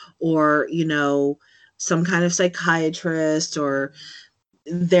doctor or, some kind of psychiatrist or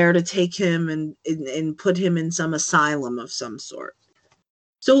there to take him and put him in some asylum of some sort.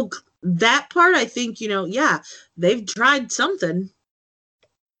 So that part, I think, they've tried something.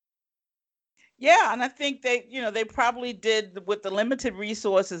 Yeah, and I think they probably did with the limited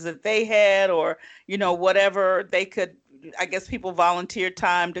resources that they had, or, whatever they could. I guess people volunteered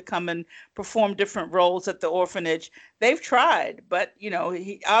time to come and perform different roles at the orphanage. They've tried, but, he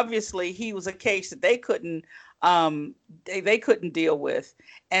was a case that they couldn't deal with.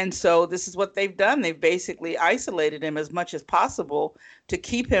 And so this is what they've done. They've basically isolated him as much as possible to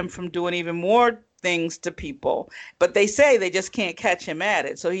keep him from doing even more things to people. But they say they just can't catch him at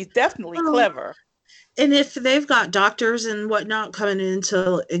it. So he's definitely clever. And if they've got doctors and whatnot coming in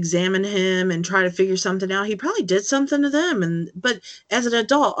to examine him and try to figure something out, he probably did something to them. But as an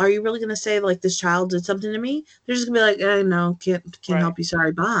adult, are you really going to say, like, this child did something to me? They're just going to be like, no, can't help you.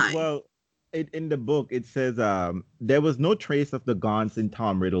 Sorry, bye. Well, in the book, it says there was no trace of the gaunts in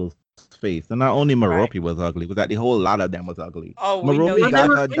Tom Riddle's face. And not only Merope was ugly, but that the whole lot of them was ugly. Oh, Merope got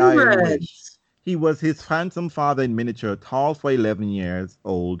her diagnosis. He was his handsome father in miniature, tall for 11 years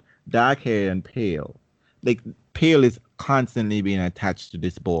old, dark hair and pale. Like, pale is constantly being attached to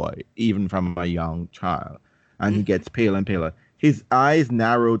this boy, even from a young child. And he gets pale and paler. His eyes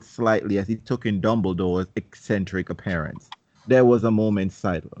narrowed slightly as he took in Dumbledore's eccentric appearance. There was a moment's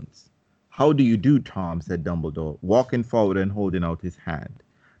silence. "How do you do, Tom?" said Dumbledore, walking forward and holding out his hand.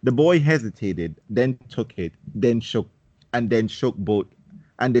 The boy hesitated, then took it, then shook both,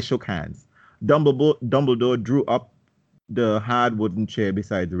 and they shook hands. Dumbledore drew up the hard wooden chair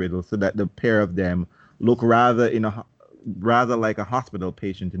beside Riddle so that the pair of them looked rather like a hospital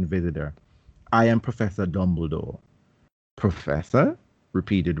patient and visitor. "I am Professor Dumbledore." "Professor?"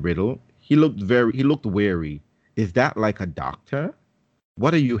 repeated Riddle. He looked weary. "Is that like a doctor?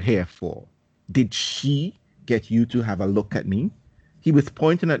 What are you here for? Did she get you to have a look at me?" He was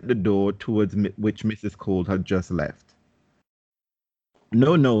pointing at the door towards which Mrs. Cole had just left.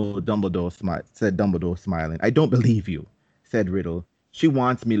 "No, no," said Dumbledore, smiling. "I don't believe you," said Riddle. "She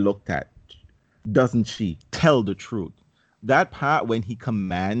wants me looked at, doesn't she? Tell the truth." That part when he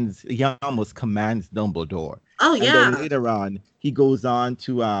almost commands Dumbledore. Oh, yeah. And then later on, he goes on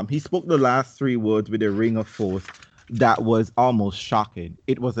to, he spoke the last three words with a ring of force that was almost shocking.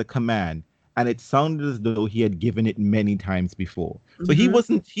 It was a command, and it sounded as though he had given it many times before. So he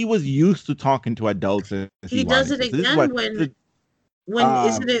was used to talking to adults. He does it again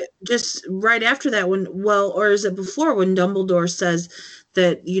isn't it just right after that or is it before when Dumbledore says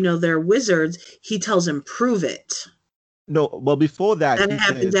that, they're wizards, he tells him, "Prove it." No, well, before that. That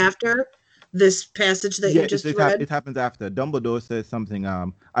happens after this passage that you just read? It happens after. Dumbledore says something,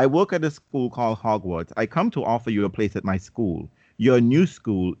 "I work at a school called Hogwarts. I come to offer you a place at my school, your new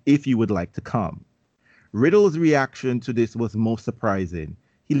school, if you would like to come." Riddle's reaction to this was most surprising.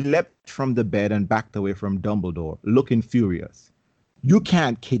 He leapt from the bed and backed away from Dumbledore, looking furious. "You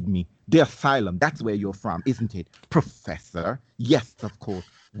can't kid me. The asylum, that's where you're from, isn't it? Professor? Yes, of course.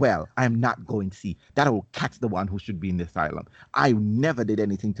 Well, I'm not going to see. That old cat's the one who should be in the asylum. I never did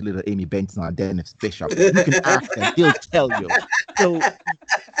anything to little Amy Benson or Dennis Bishop. You can ask them. They'll tell you." So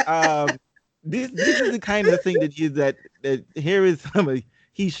this is the kind of thing that here is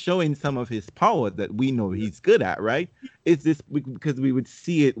he's showing some of his power that we know he's good at, right? It's this because we would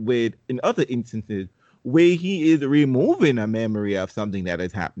see it in other instances where he is removing a memory of something that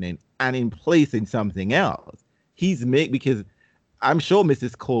is happening and in placing something else. Because I'm sure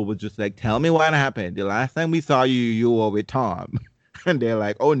Mrs. Cole was just like, "Tell me what happened. The last time we saw you, you were with Tom." And they're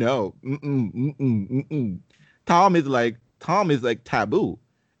like, "Oh no. Tom is like taboo.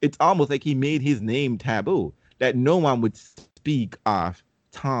 It's almost like he made his name taboo, that no one would speak of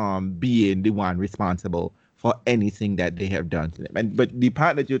Tom being the one responsible for anything that they have done to them. But the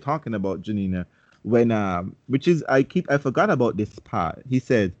part that you're talking about, Janina, when which is I forgot about this part. He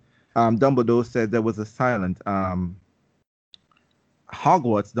said, Dumbledore said there was a silence.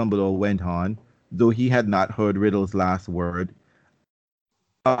 Hogwarts, Dumbledore went on, though he had not heard Riddle's last word.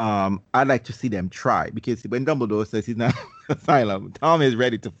 "I'd like to see them try," because when Dumbledore says he's not asylum, Tom is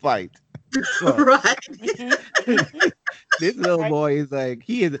ready to fight. So, right. This little boy is like,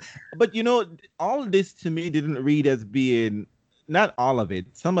 he is. But all of this to me didn't read as being, not all of it,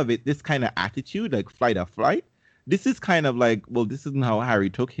 some of it, this kind of attitude, like flight or flight. This is kind of like, well, this isn't how Harry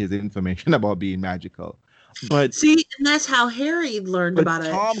took his information about being magical. But see, and that's how Harry learned about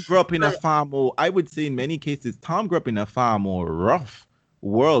it. Tom grew up in a far more, I would say in many cases, Tom grew up in a far more rough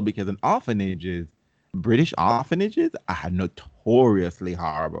world, because British orphanages are notoriously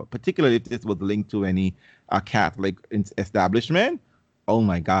horrible, particularly if this was linked to any Catholic establishment. Oh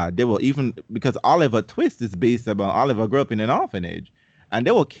my God. They were, even because Oliver Twist is based about Oliver grew up in an orphanage, and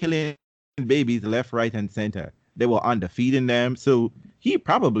they were killing babies left, right, and center. They were underfeeding them. So he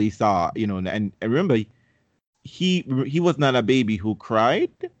probably saw, and remember, he was not a baby who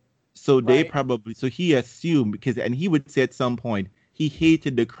cried. So they probably, so he assumed, and he would say at some point, he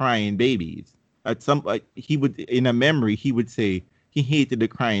hated the crying babies. He would, in a memory, he would say he hated the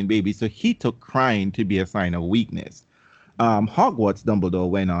crying babies. So he took crying to be a sign of weakness. Hogwarts, Dumbledore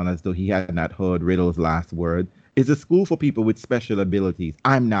went on as though he had not heard Riddle's last word, is a school for people with special abilities.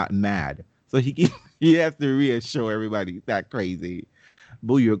 I'm not mad. So he has to reassure everybody, he's not crazy.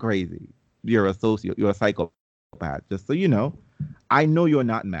 Boo, you're crazy. You're a psychopath. Just so you know, I know you're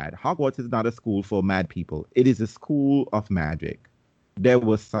not mad. Hogwarts is not a school for mad people. It is a school of magic. There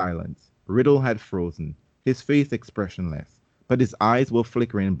was silence. Riddle had frozen, his face expressionless, but his eyes were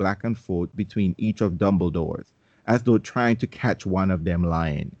flickering back and forth between each of Dumbledore's, as though trying to catch one of them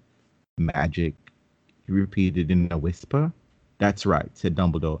lying. "Magic," he repeated in a whisper. "That's right," said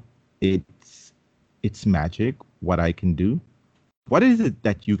Dumbledore. It's magic, what I can do." "What is it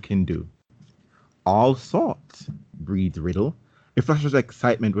that you can do?" All sorts, breathed Riddle. A flush of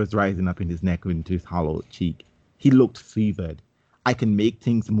excitement was rising up in his neck into his hollow cheek. He looked fevered. I can make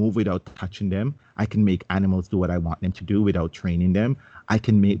things move without touching them. I can make animals do what I want them to do without training them. I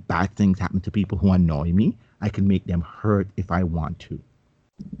can make bad things happen to people who annoy me. I can make them hurt if I want to.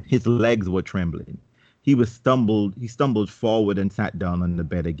 His legs were trembling. He stumbled forward and sat down on the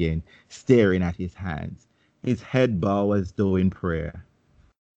bed again, staring at his hands. His head bowed as though in prayer.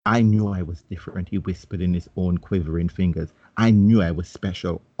 I knew I was different, he whispered in his own quivering fingers. I knew I was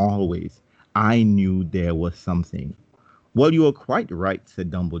special, always. I knew there was something. Well, you are quite right, said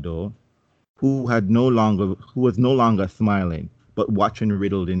Dumbledore, who was no longer smiling, but watching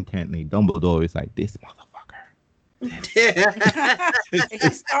Riddle intently. Dumbledore is like, this motherfucker.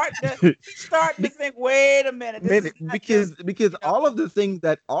 He's starting to think, wait a minute. Because all of the things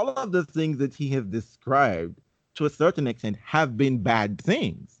that he has described to a certain extent have been bad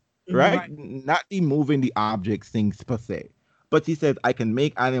things, right? Not the moving the objects things per se. But he says, I can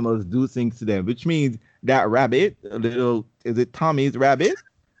make animals do things to them, which means that rabbit, is it Tommy's rabbit?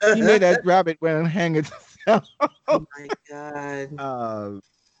 He made that rabbit went and hang itself. Oh my God.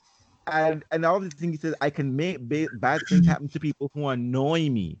 And all these things he says, I can make bad things happen to people who annoy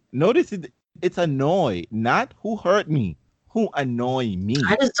me. Notice it's annoy, not who hurt me, who annoy me.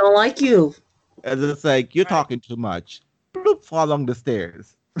 I just don't like you. And it's like, you're talking too much. Bloop, fall along the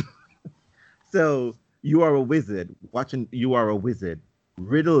stairs. So, you are a wizard. You are a wizard.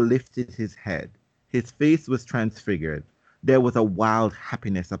 Riddle lifted his head. His face was transfigured. There was a wild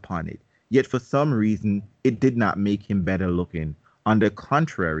happiness upon it. Yet for some reason, it did not make him better looking. On the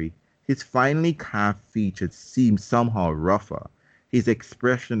contrary, his finely carved features seemed somehow rougher. His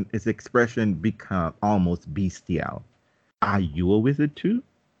expression became almost bestial. Are you a wizard too?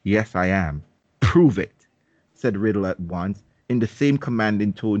 Yes, I am. Prove it, said Riddle at once, in the same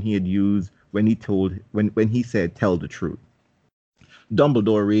commanding tone he had used when he said, tell the truth.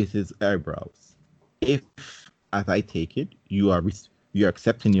 Dumbledore raised his eyebrows. If, as I take it, you're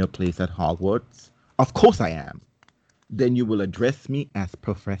accepting your place at Hogwarts, of course I am. Then you will address me as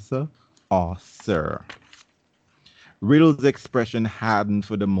Professor or Sir. Riddle's expression hardened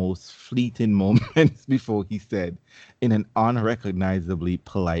for the most fleeting moments before he said, in an unrecognizably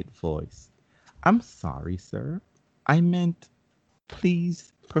polite voice, I'm sorry, sir. I meant,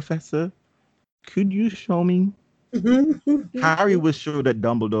 please, Professor, could you show me? Harry was sure that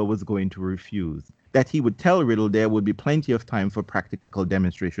Dumbledore was going to refuse, that he would tell Riddle there would be plenty of time for practical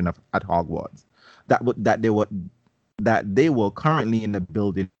demonstration at Hogwarts, that they were currently in a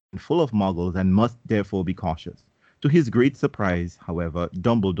building full of muggles and must therefore be cautious. To his great surprise, however,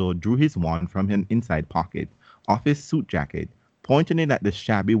 Dumbledore drew his wand from an inside pocket of his suit jacket, pointing it at the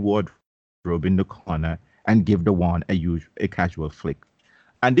shabby wardrobe in the corner, and gave the wand a casual flick.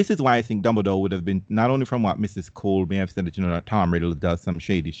 And this is why I think Dumbledore would have been, not only from what Mrs. Cole may have said, that, that Tom Riddle does some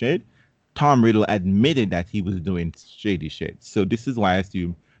shady shit, Tom Riddle admitted that he was doing shady shit. So this is why I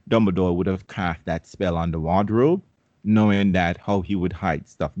assume Dumbledore would have cast that spell on the wardrobe, knowing that how he would hide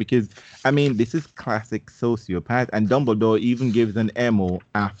stuff. Because, I mean, this is classic sociopath, and Dumbledore even gives an MO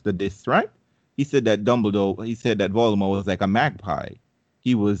after this, right? He said that Voldemort was like a magpie.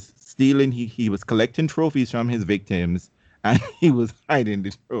 He was stealing, he was collecting trophies from his victims, and he was hiding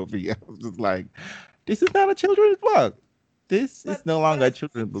the trophy. I was just like, this is not a children's book. This is no longer a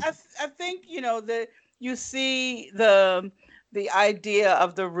children's book. I think, that you see the idea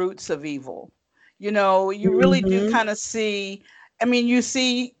of the roots of evil. You really do kind of see, you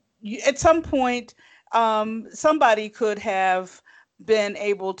see at some point, somebody could have been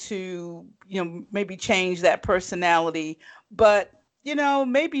able to, maybe change that personality, but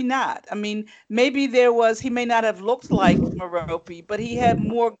maybe not. Maybe he may not have looked like Merope, but he had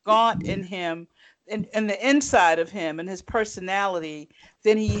more Gaunt in him, in the inside of him and his personality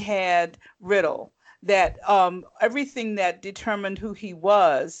than he had Riddle. That everything that determined who he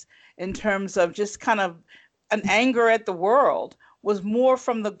was in terms of just kind of an anger at the world was more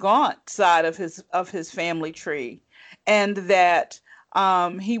from the Gaunt side of his family tree. And that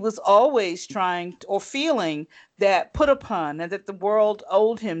he was always trying or feeling that put upon, and that the world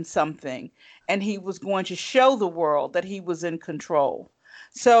owed him something, and he was going to show the world that he was in control.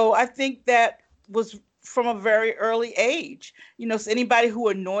 So I think that was from a very early age. So anybody who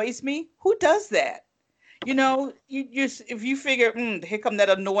annoys me, who does that? If you figure, here come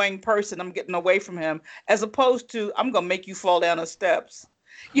that annoying person, I'm getting away from him, as opposed to, I'm going to make you fall down the steps.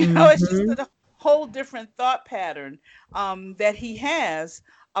 It's just a whole different thought pattern that he has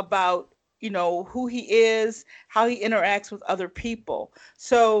about, who he is, how he interacts with other people.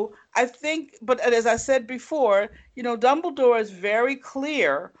 So I think, but as I said before, Dumbledore is very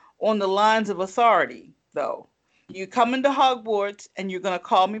clear on the lines of authority, though. You come into Hogwarts and you're going to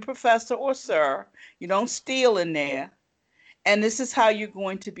call me professor or sir. You don't steal in there. And this is how you're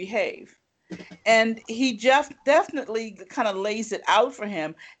going to behave. And he just definitely kind of lays it out for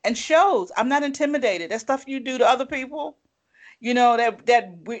him and shows, I'm not intimidated. That stuff you do to other people, you know,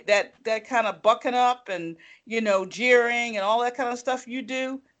 that kind of bucking up and, you know, jeering and all that kind of stuff you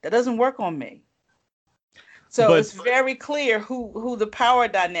do, that doesn't work on me. So it's very clear who the power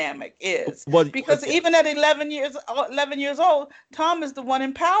dynamic is. Because even at 11 years old, Tom is the one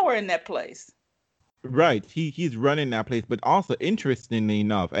in power in that place. Right. He's running that place. But also, interestingly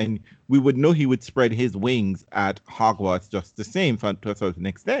enough, and we would know he would spread his wings at Hogwarts just the same to a certain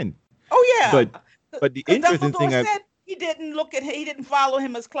extent. Oh, yeah. But the interesting thing said he didn't follow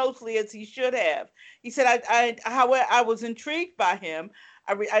him as closely as he should have. He said, however, I was intrigued by him.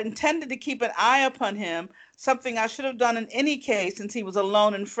 I intended to keep an eye upon him, something I should have done in any case since he was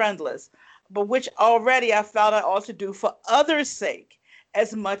alone and friendless, but which already I felt I ought to do for others' sake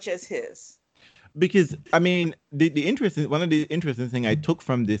as much as his. Because, I mean, one of the interesting things I took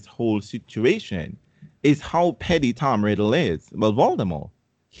from this whole situation is how petty Tom Riddle is. Well, Voldemort,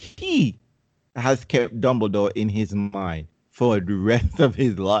 he has kept Dumbledore in his mind for the rest of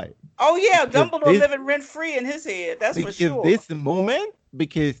his life. Oh, yeah, Dumbledore living rent-free in his head, that's for sure. This moment,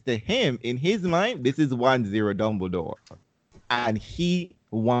 because to him, in his mind, this is 1-0 Dumbledore. And he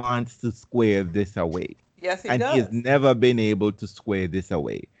wants to square this away. Yes, he does. And he has never been able to square this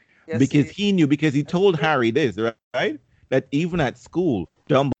away. Yes, because he knew, because he told Harry this, right? That even at school,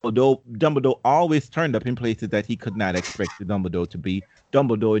 Dumbledore always turned up in places that he could not expect Dumbledore to be.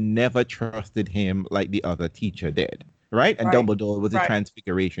 Dumbledore never trusted him like the other teacher did. Right? And Dumbledore was a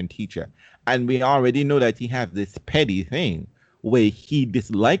transfiguration teacher. And we already know that he has this petty thing where he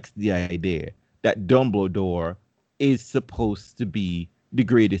dislikes the idea that Dumbledore is supposed to be the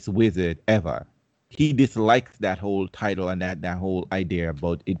greatest wizard ever. He dislikes that whole title and that whole idea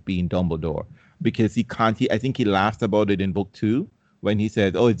about it being Dumbledore because he can't. I think he laughs about it in book 2 when he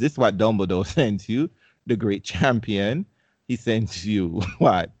says, "Oh, is this what Dumbledore sends you, the great champion? He sends you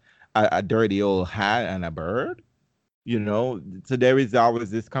what? A dirty old hat and a bird?" You know, so there is always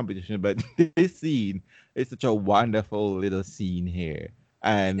this competition, but this scene is such a wonderful little scene here,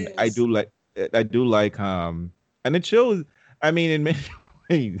 and I do like, and it shows. I mean, in many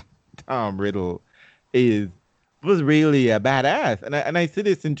ways, Tom Riddle was really a badass, and I see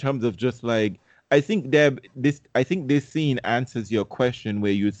this in terms of just like I think Deb, this scene answers your question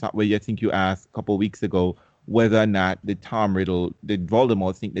where I think you asked a couple of weeks ago whether or not did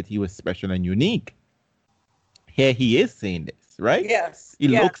Voldemort think that he was special and unique. Here he is saying this, right? Yes. He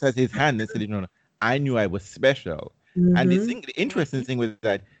looks at his hand and said, "No, I knew I was special." Mm-hmm. And the interesting thing was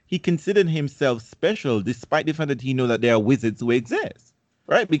that he considered himself special despite the fact that he knew that there are wizards who exist,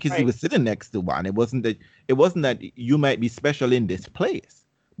 right? Because he was sitting next to one. It wasn't that you might be special in this place,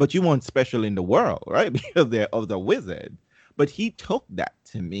 but you weren't special in the world, right? Because there are other wizards. But he took that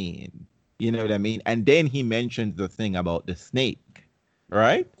to mean, you know what I mean? And then he mentions the thing about the snake.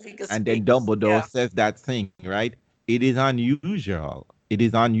 Right? And then Dumbledore says that thing, right? It is unusual. It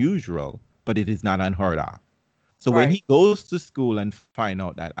is unusual, but it is not unheard of. So when he goes to school and find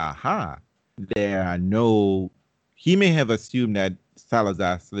out that, he may have assumed that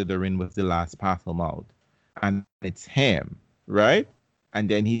Salazar Slytherin was the last Parselmouth, and it's him, right? And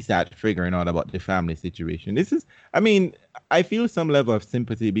then he starts figuring out about the family situation. I feel some level of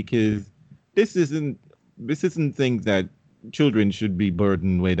sympathy because this isn't things that children should be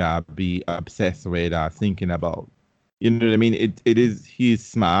burdened with or be obsessed with or thinking about. You know what I mean? He's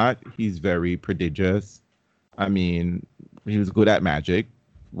smart. He's very prodigious. I mean, he was good at magic,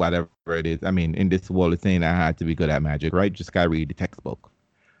 whatever it is. I mean, in this world, it's saying I had to be good at magic, right? Just gotta read the textbook.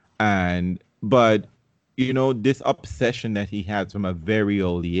 But, you know, this obsession that he has from a very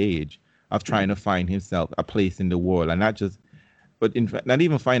early age of trying to find himself a place in the world, and but in fact, not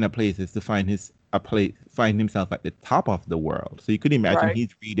even find a place, is to find himself at the top of the world. So you could imagine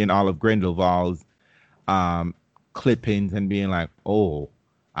he's reading all of Grindelwald's clippings and being like, "Oh,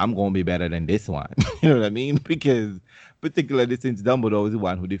 I'm going to be better than this one." You know what I mean? Because particularly since Dumbledore is the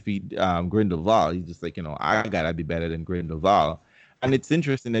one who defeated Grindelwald, he's just like, you know, I got to be better than Grindelwald. And it's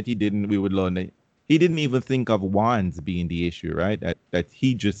interesting that we would learn that he didn't even think of wands being the issue, right? That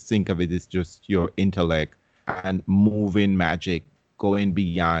he just think of it as just your intellect and moving magic, going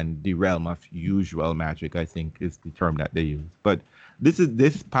beyond the realm of usual magic, I think is the term that they use. But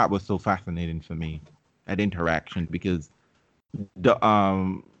this part was so fascinating for me, that interaction, because the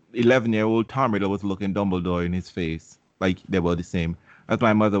 11-year-old Tom Riddle was looking Dumbledore in his face like they were the same. As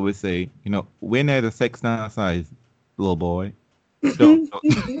my mother would say, you know, when are the sex size, little boy? Don't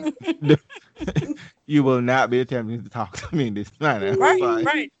You will not be attempting to talk to me in this manner. Right, But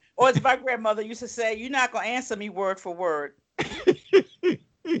right. Or as my grandmother used to say, "You're not gonna answer me word for word."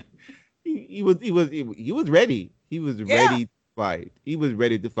 he was ready. He was Yeah, ready to fight. He was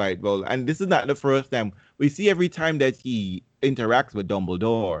ready to fight Voldemort. And this is not the first time. We see every time that he interacts with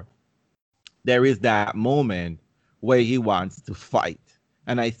Dumbledore, there is that moment where he wants to fight.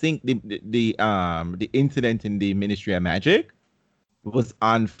 And I think the incident in the Ministry of Magic was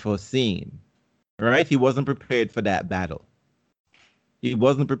unforeseen. Right? He wasn't prepared for that battle. He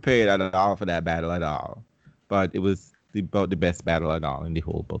wasn't prepared at all for that battle at all. But it was about the best battle at all in the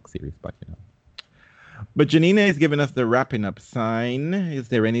whole book series. But But Janina is giving us the wrapping up sign. Is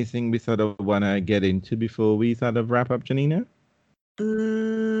there anything we sort of want to get into before we sort of wrap up, Janina?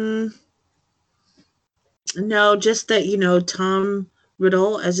 No, just that, Tom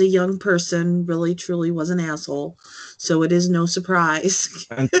Riddle, as a young person, really truly was an asshole. So it is no surprise.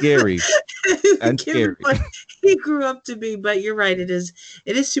 And scary. And Given scary. what he grew up to be. But you're right, it is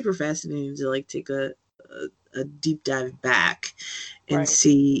super fascinating to like take a deep dive back and right.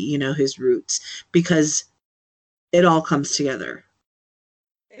 see, his roots, because it all comes together.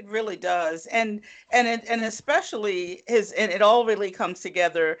 It really does, and especially and it all really comes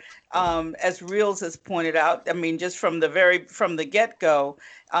together, as Reels has pointed out. I mean, just from the get go,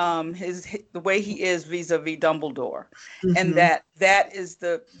 the way he is vis-a-vis Dumbledore, and that is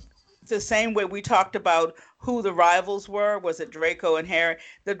the same way we talked about who the rivals were. Was it Draco and Harry?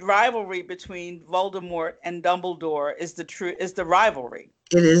 The rivalry between Voldemort and Dumbledore is the rivalry.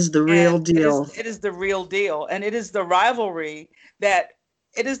 It is the real deal. It is the real deal, and it is the rivalry that.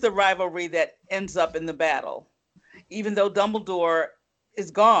 It is the rivalry that ends up in the battle, even though Dumbledore is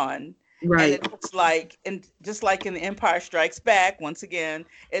gone. Right. And it looks like, and just like in The Empire Strikes Back, once again,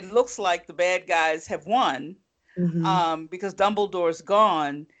 it looks like the bad guys have won, because Dumbledore's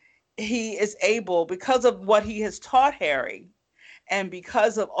gone. He is able, because of what he has taught Harry, and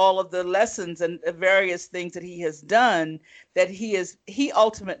because of all of the lessons and the various things that he has done, that he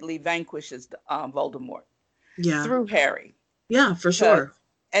ultimately vanquishes Voldemort. Yeah. Through Harry. Yeah, for sure.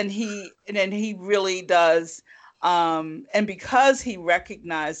 And he really does, and because he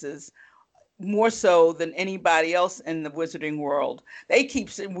recognizes more so than anybody else in the wizarding world, they keep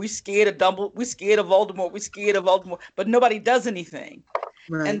saying, we're scared of Voldemort, but nobody does anything.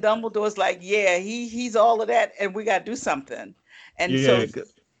 Right. And Dumbledore's like, yeah, he's all of that, and we got to do something. And so,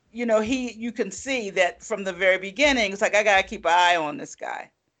 you can see that from the very beginning. It's like, I got to keep an eye on this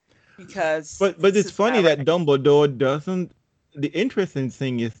guy, because. But it's funny that Dumbledore doesn't. The interesting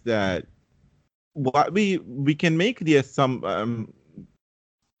thing is that what we can make the assumption.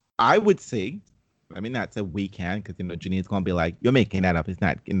 I would say, I mean, not say we can, because Janine's gonna be like, "You're making that up. It's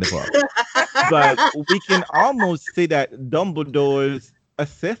not in the book." But we can almost say that Dumbledore's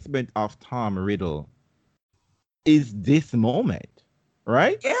assessment of Tom Riddle is this moment,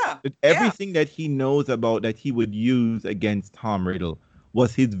 right? Yeah. Everything that he knows about that he would use against Tom Riddle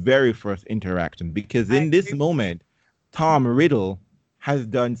was his very first interaction, because in this moment, Tom Riddle has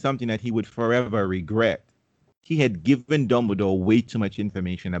done something that he would forever regret. He had given Dumbledore way too much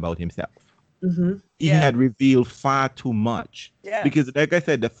information about himself. He had revealed far too much. Yeah. Because, like I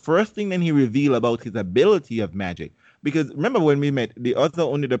said, the first thing that he revealed about his ability of magic, because remember when we met,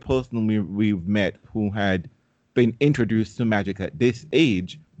 only the person we've met who had been introduced to magic at this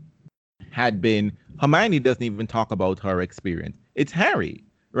age had been, Hermione doesn't even talk about her experience. It's Harry,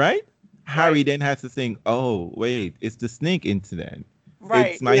 right? Harry then has to think, oh, wait, it's the snake incident.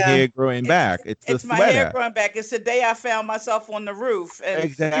 Right. It's my hair growing back. It's my hair growing back. It's the day I found myself on the roof. And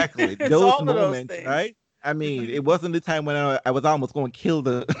exactly. Those moments, right? I mean, it wasn't the time when I was almost going to kill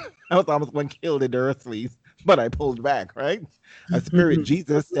the Dursleys, but I pulled back, right? A spirit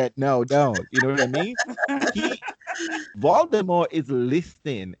Jesus said, no, don't. You know what I mean? Voldemort is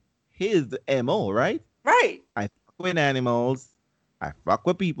listing his MO, right? Right. I fuck with animals. I fuck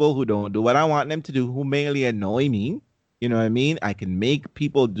with people who don't do what I want them to do, who mainly annoy me. You know what I mean? I can make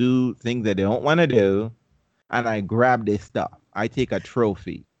people do things that they don't want to do, and I grab this stuff. I take a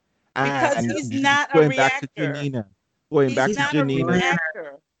trophy. Because he's not a reactor. Going back to Janina.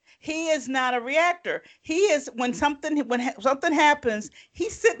 He is not a reactor. He is when something happens,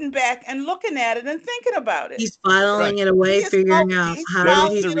 he's sitting back and looking at it and thinking about it. He's filing it away, figuring out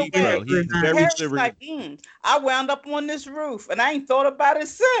how he react. He's very cerebral. Like, I wound up on this roof and I ain't thought about it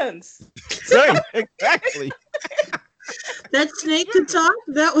since. Right, exactly. That snake could talk?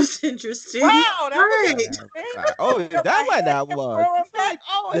 That was interesting. Wow, that was interesting. Oh, is that what that was?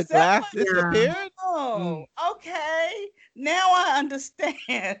 The glass disappeared? Oh, okay. Now I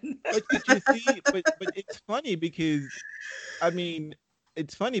understand. But you see, but it's funny because, I mean,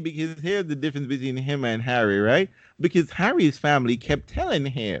 it's funny because here's the difference between him and Harry, right? Because Harry's family kept telling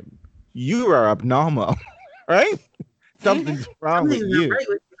him, "You are abnormal," right? Something's wrong with Something's not you. right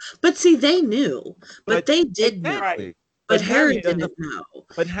with you. But see, they knew, but But they did know. exactly. But But Harry Harry doesn't. didn't know.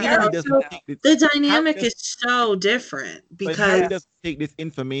 But You Harry know, doesn't so take this. the Harry dynamic doesn't. is so different But Harry because doesn't take this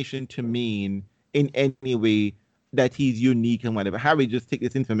information to mean in any way that he's unique and whatever. Harry just take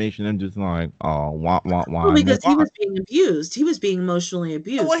this information and just like, oh, well, and move because he on. was being abused. He was being emotionally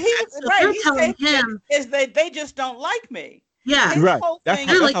abused. Well, he was So right. they're He's telling saying him, is that they just don't like me. yeah, His Right. whole That's thing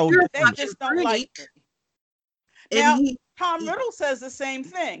how. they're is That's like, how. you're a they He, just fucking don't like freak. me. And Now, he, Tom Riddle says the same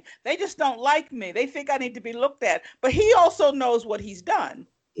thing. They just don't like me. They think I need to be looked at. But he also knows what he's done.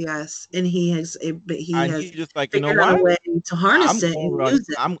 yes, and he has he's just like, you know figured out a what? way to harness I'm it gonna and run. use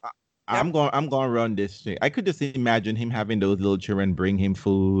it. I'm gonna run this shit. I could just imagine him having those little children bring him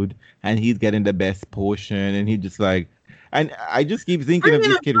food, and he's getting the best portion, and he just like, and I just keep thinking of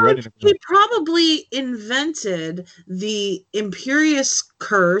this kid running. He probably invented the Imperius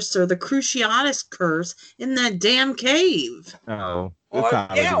curse or the Cruciatus curse in that damn cave. Oh,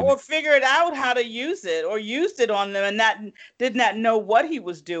 Or figured out how to use it, or used it on them, and did not know what he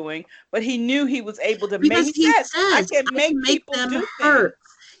was doing, but he knew he was able to because make. He said, says, "I can make people them do hurt." things.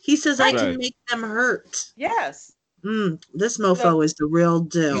 He says, Right. "I can make them hurt." Yes. This mofo is the real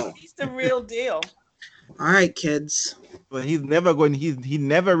deal. He's the real deal. All right, kids. But he's never going. He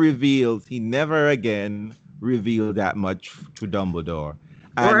never reveals. He never again revealed that much to Dumbledore.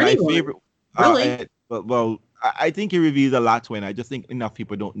 And Or my anyone, favorite, really. I think he reveals a lot when I just think enough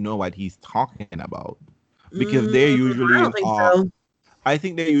people don't know what he's talking about because they're usually I don't think awe. so. I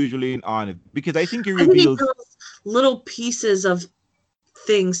think they're usually in awe because I think he I think reveals he tells little pieces of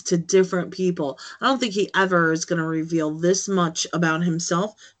things to different people. I don't think he ever is going to reveal this much about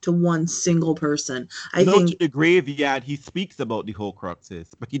himself to one single person. I think to the graveyard he speaks about the Horcruxes,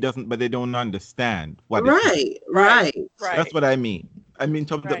 but he doesn't. But they don't understand what. Right. That's what I mean. I mean,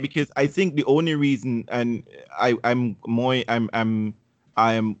 because I think the only reason, and I'm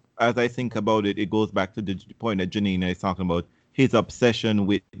as I think about it, it goes back to the point that Janina is talking about. His obsession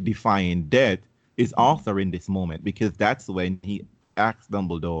with defying death is also in this moment because that's when he asks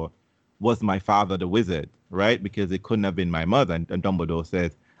Dumbledore, "Was my father the wizard?" Right? Because it couldn't have been my mother, and Dumbledore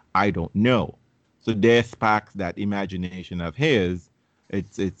says, "I don't know." So there sparks that imagination of his.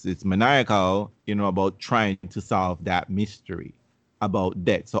 It's maniacal, about trying to solve that mystery about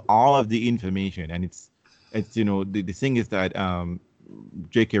death. So all of the information, and it's the thing is that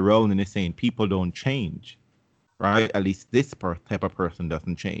J.K. Rowling is saying people don't change, right? At least this type of person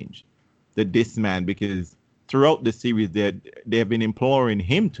doesn't change. That this man, because throughout the series they have been imploring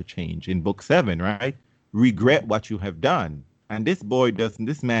him to change in book 7, right? Regret what you have done. And this boy doesn't.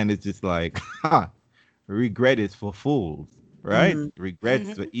 This man is just like, regret is for fools, right?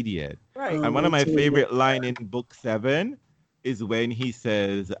 Regret's for idiot. Right. And one of my favorite line in book 7 is when he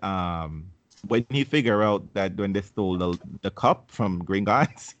says, when he figure out that when they stole the cup from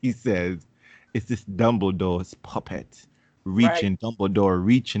Gringotts, he says, it's this Dumbledore's puppet reaching, Dumbledore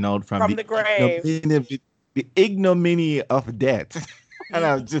reaching out from the grave. The ignominy of death. And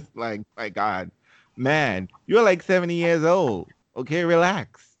I was just like, my God, man, you're like 70 years old. Okay,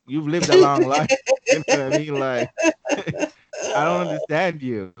 relax. You've lived a long life. You know what I mean? Like, I don't understand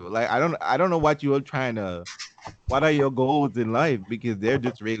you. Like, I don't know what you're trying to. What are your goals in life? Because they're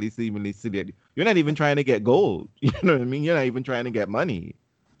just really seemingly silly. You're not even trying to get gold. You know what I mean? You're not even trying to get money.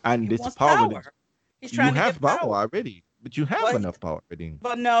 And this power. He's trying to have get power already, but you have enough power already.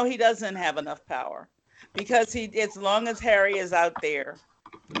 But no, he doesn't have enough power because as long as Harry is out there,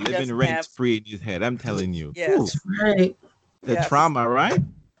 living rent free in his head. I'm telling you. Yes. Right. The trauma, right?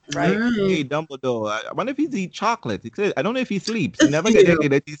 Right. Hey, Dumbledore. I wonder if he eats chocolate. I don't know if he sleeps. He never get any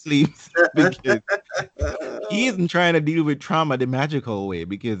that he sleeps because he isn't trying to deal with trauma the magical way.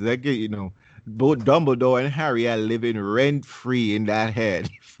 Because both Dumbledore and Harry are living rent free in that head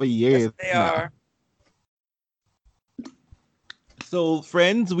for years. Yes, they are. So,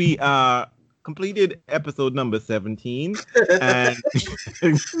 friends, we completed episode number 17, and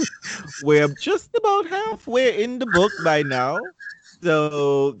we're just about halfway in the book by now.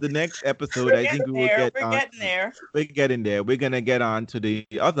 So the next episode, I think we will get on. We're getting there. We're gonna get on to the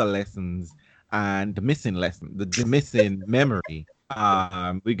other lessons and the missing lesson, the missing memory.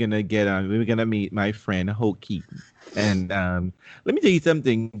 We're gonna get on. We're gonna meet my friend Hope Keaton. And let me tell you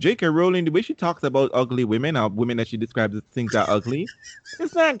something. J.K. Rowling, the way she talks about ugly women, or women that she describes as things are ugly,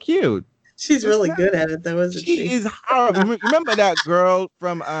 it's not cute. She's really good at it, though, isn't she? She is horrible. Remember that girl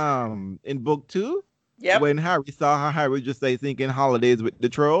from in book 2? Yep. When Harry saw her, Harry just like thinking holidays with the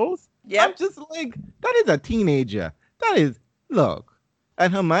trolls. Yep. I'm just like, that is a teenager. Look,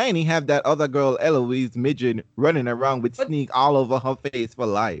 And Hermione have that other girl, Eloise Midgen, running around with But- sneak all over her face for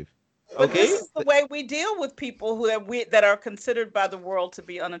life. But Okay? this is the way we deal with people that are considered by the world to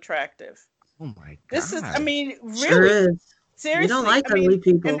be unattractive. Oh my God. This is, I mean, Sure really, is. seriously. We don't like I mean, ugly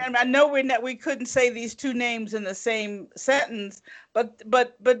people. and I know we couldn't say these two names in the same sentence, but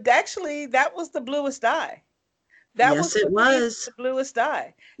actually, that was the bluest eye. That Yes, was it for me was. the bluest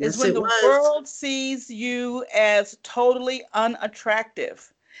eye. Yes, Is when it the was. world sees you as totally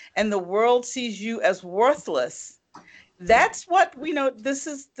unattractive, and the world sees you as worthless. That's what we know. That's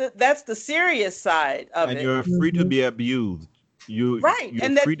the serious side of And it. you're free to be abused. You're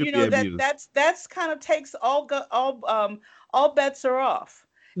And free to that be abused. that's kind of takes all bets are off.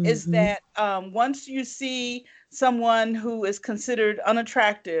 Is Mhm. that once you see someone who is considered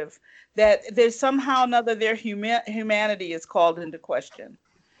unattractive, that there's somehow or another their humanity is called into question,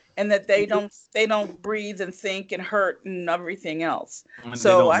 and that they don't breathe and think and hurt and everything else. And they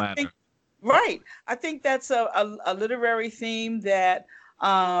So don't I matter. think I think that's a literary theme that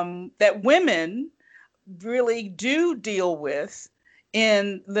that women really do deal with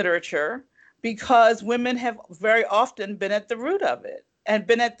in literature, because women have very often been at the root of it and have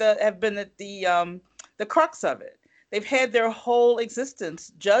been at the crux of it. They've had their whole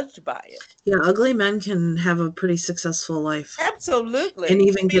existence judged by it. Yeah, ugly men can have a pretty successful life. Absolutely. And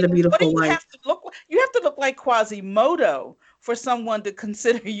even get a beautiful what do you wife. have to look like? You have to look like Quasimodo for someone to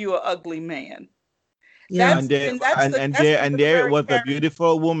consider you an ugly man. Yeah, And there it was a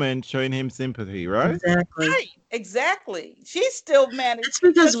beautiful woman showing him sympathy, right? exactly. Right, exactly. She still managed. It's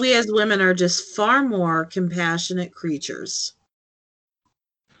because we as women are just far more compassionate creatures.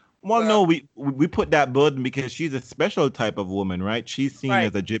 Well, no, we put that burden because she's a special type of woman, right? She's seen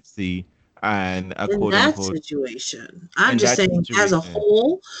as a gypsy and a in quote that unquote situation. I'm in just that saying, as a situation.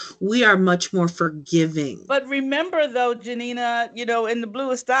 whole, we are much more forgiving. But remember, though, Janina, in the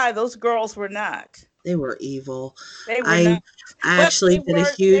bluest eye, those girls were not. They were evil. They were I not. actually did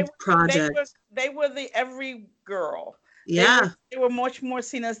a huge project. They were the every girl. Yeah, They were much more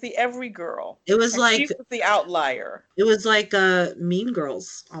seen as the every girl. it was And like she was the outlier. it was like Mean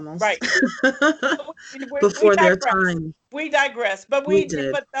Girls almost. Right. Before their time. We digress, but We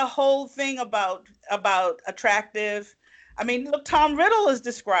did. But the whole thing about attractive. I mean, look, Tom Riddle is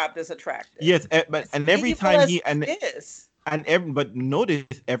described as attractive. Yes, but and every Evil time as he and is. but notice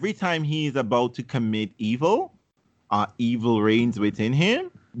every time he's about to commit evil, evil reigns within him.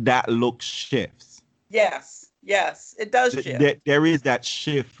 That look shifts. Yes, it does shift. There is that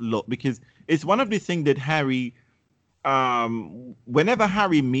shift look because it's one of the things that Harry, whenever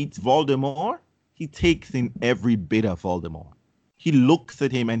Harry meets Voldemort, he takes in every bit of Voldemort. He looks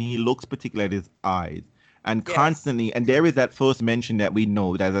at him and he looks particularly at his eyes and constantly. And there is that first mention that we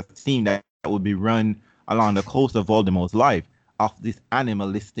know there's a theme that would be run along the course of Voldemort's life of this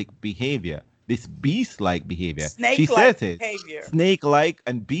animalistic behavior, this beast-like behavior. She says it. Snake-like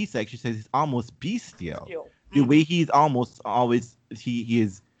and beast-like. She says it's almost bestial. The way he's almost always he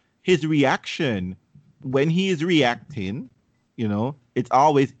is his reaction when he is reacting, it's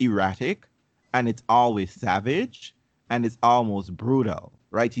always erratic and it's always savage and it's almost brutal,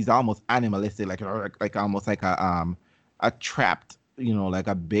 right? He's almost animalistic, like almost like a trapped, like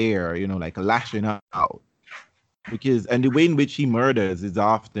a bear, like lashing out. And the way in which he murders is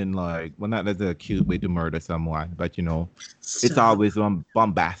often like, well, not as a cute way to murder someone, but it's always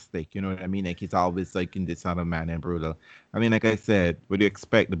bombastic, you know what I mean? Like it's always like in this sort of manner and brutal. I mean, like I said, what do you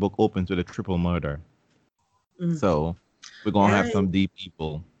expect? The book opens with a triple murder. So we're gonna have some deep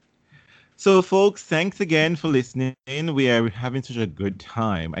people. So folks, thanks again for listening. We are having such a good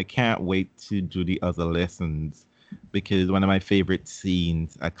time. I can't wait to do the other lessons, because one of my favorite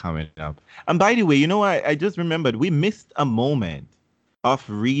scenes are coming up. And by the way, I just remembered we missed a moment of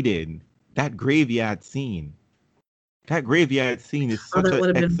reading that graveyard scene. That graveyard scene is such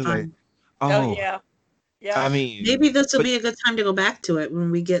an excellent. Oh yeah. I mean, maybe this will be a good time to go back to it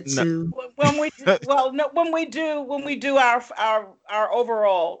when we get to when we do our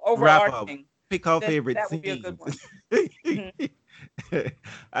overarching. Pick our favorite scenes. That would be a good one.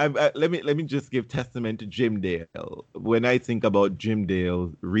 Let me just give testament to Jim Dale. When I think about Jim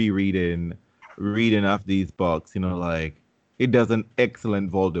Dale reading of these books, he does an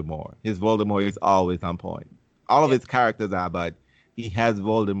excellent Voldemort. His Voldemort is always on point. All of his characters are, but he has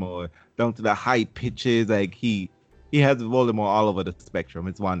Voldemort down to the high pitches. Like he has Voldemort all over the spectrum.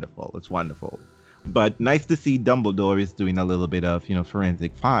 It's wonderful. It's wonderful. But nice to see Dumbledore is doing a little bit of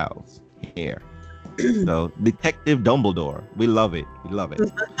forensic files here. So Detective Dumbledore, we love it. We love it.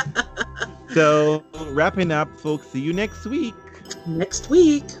 So wrapping up, folks. See you next week. Next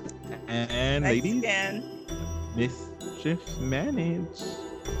week. And Thanks ladies, again. Miss Shift manage.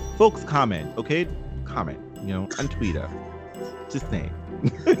 Folks, comment, okay? Comment, and tweet us. Just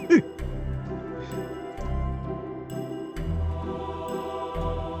saying.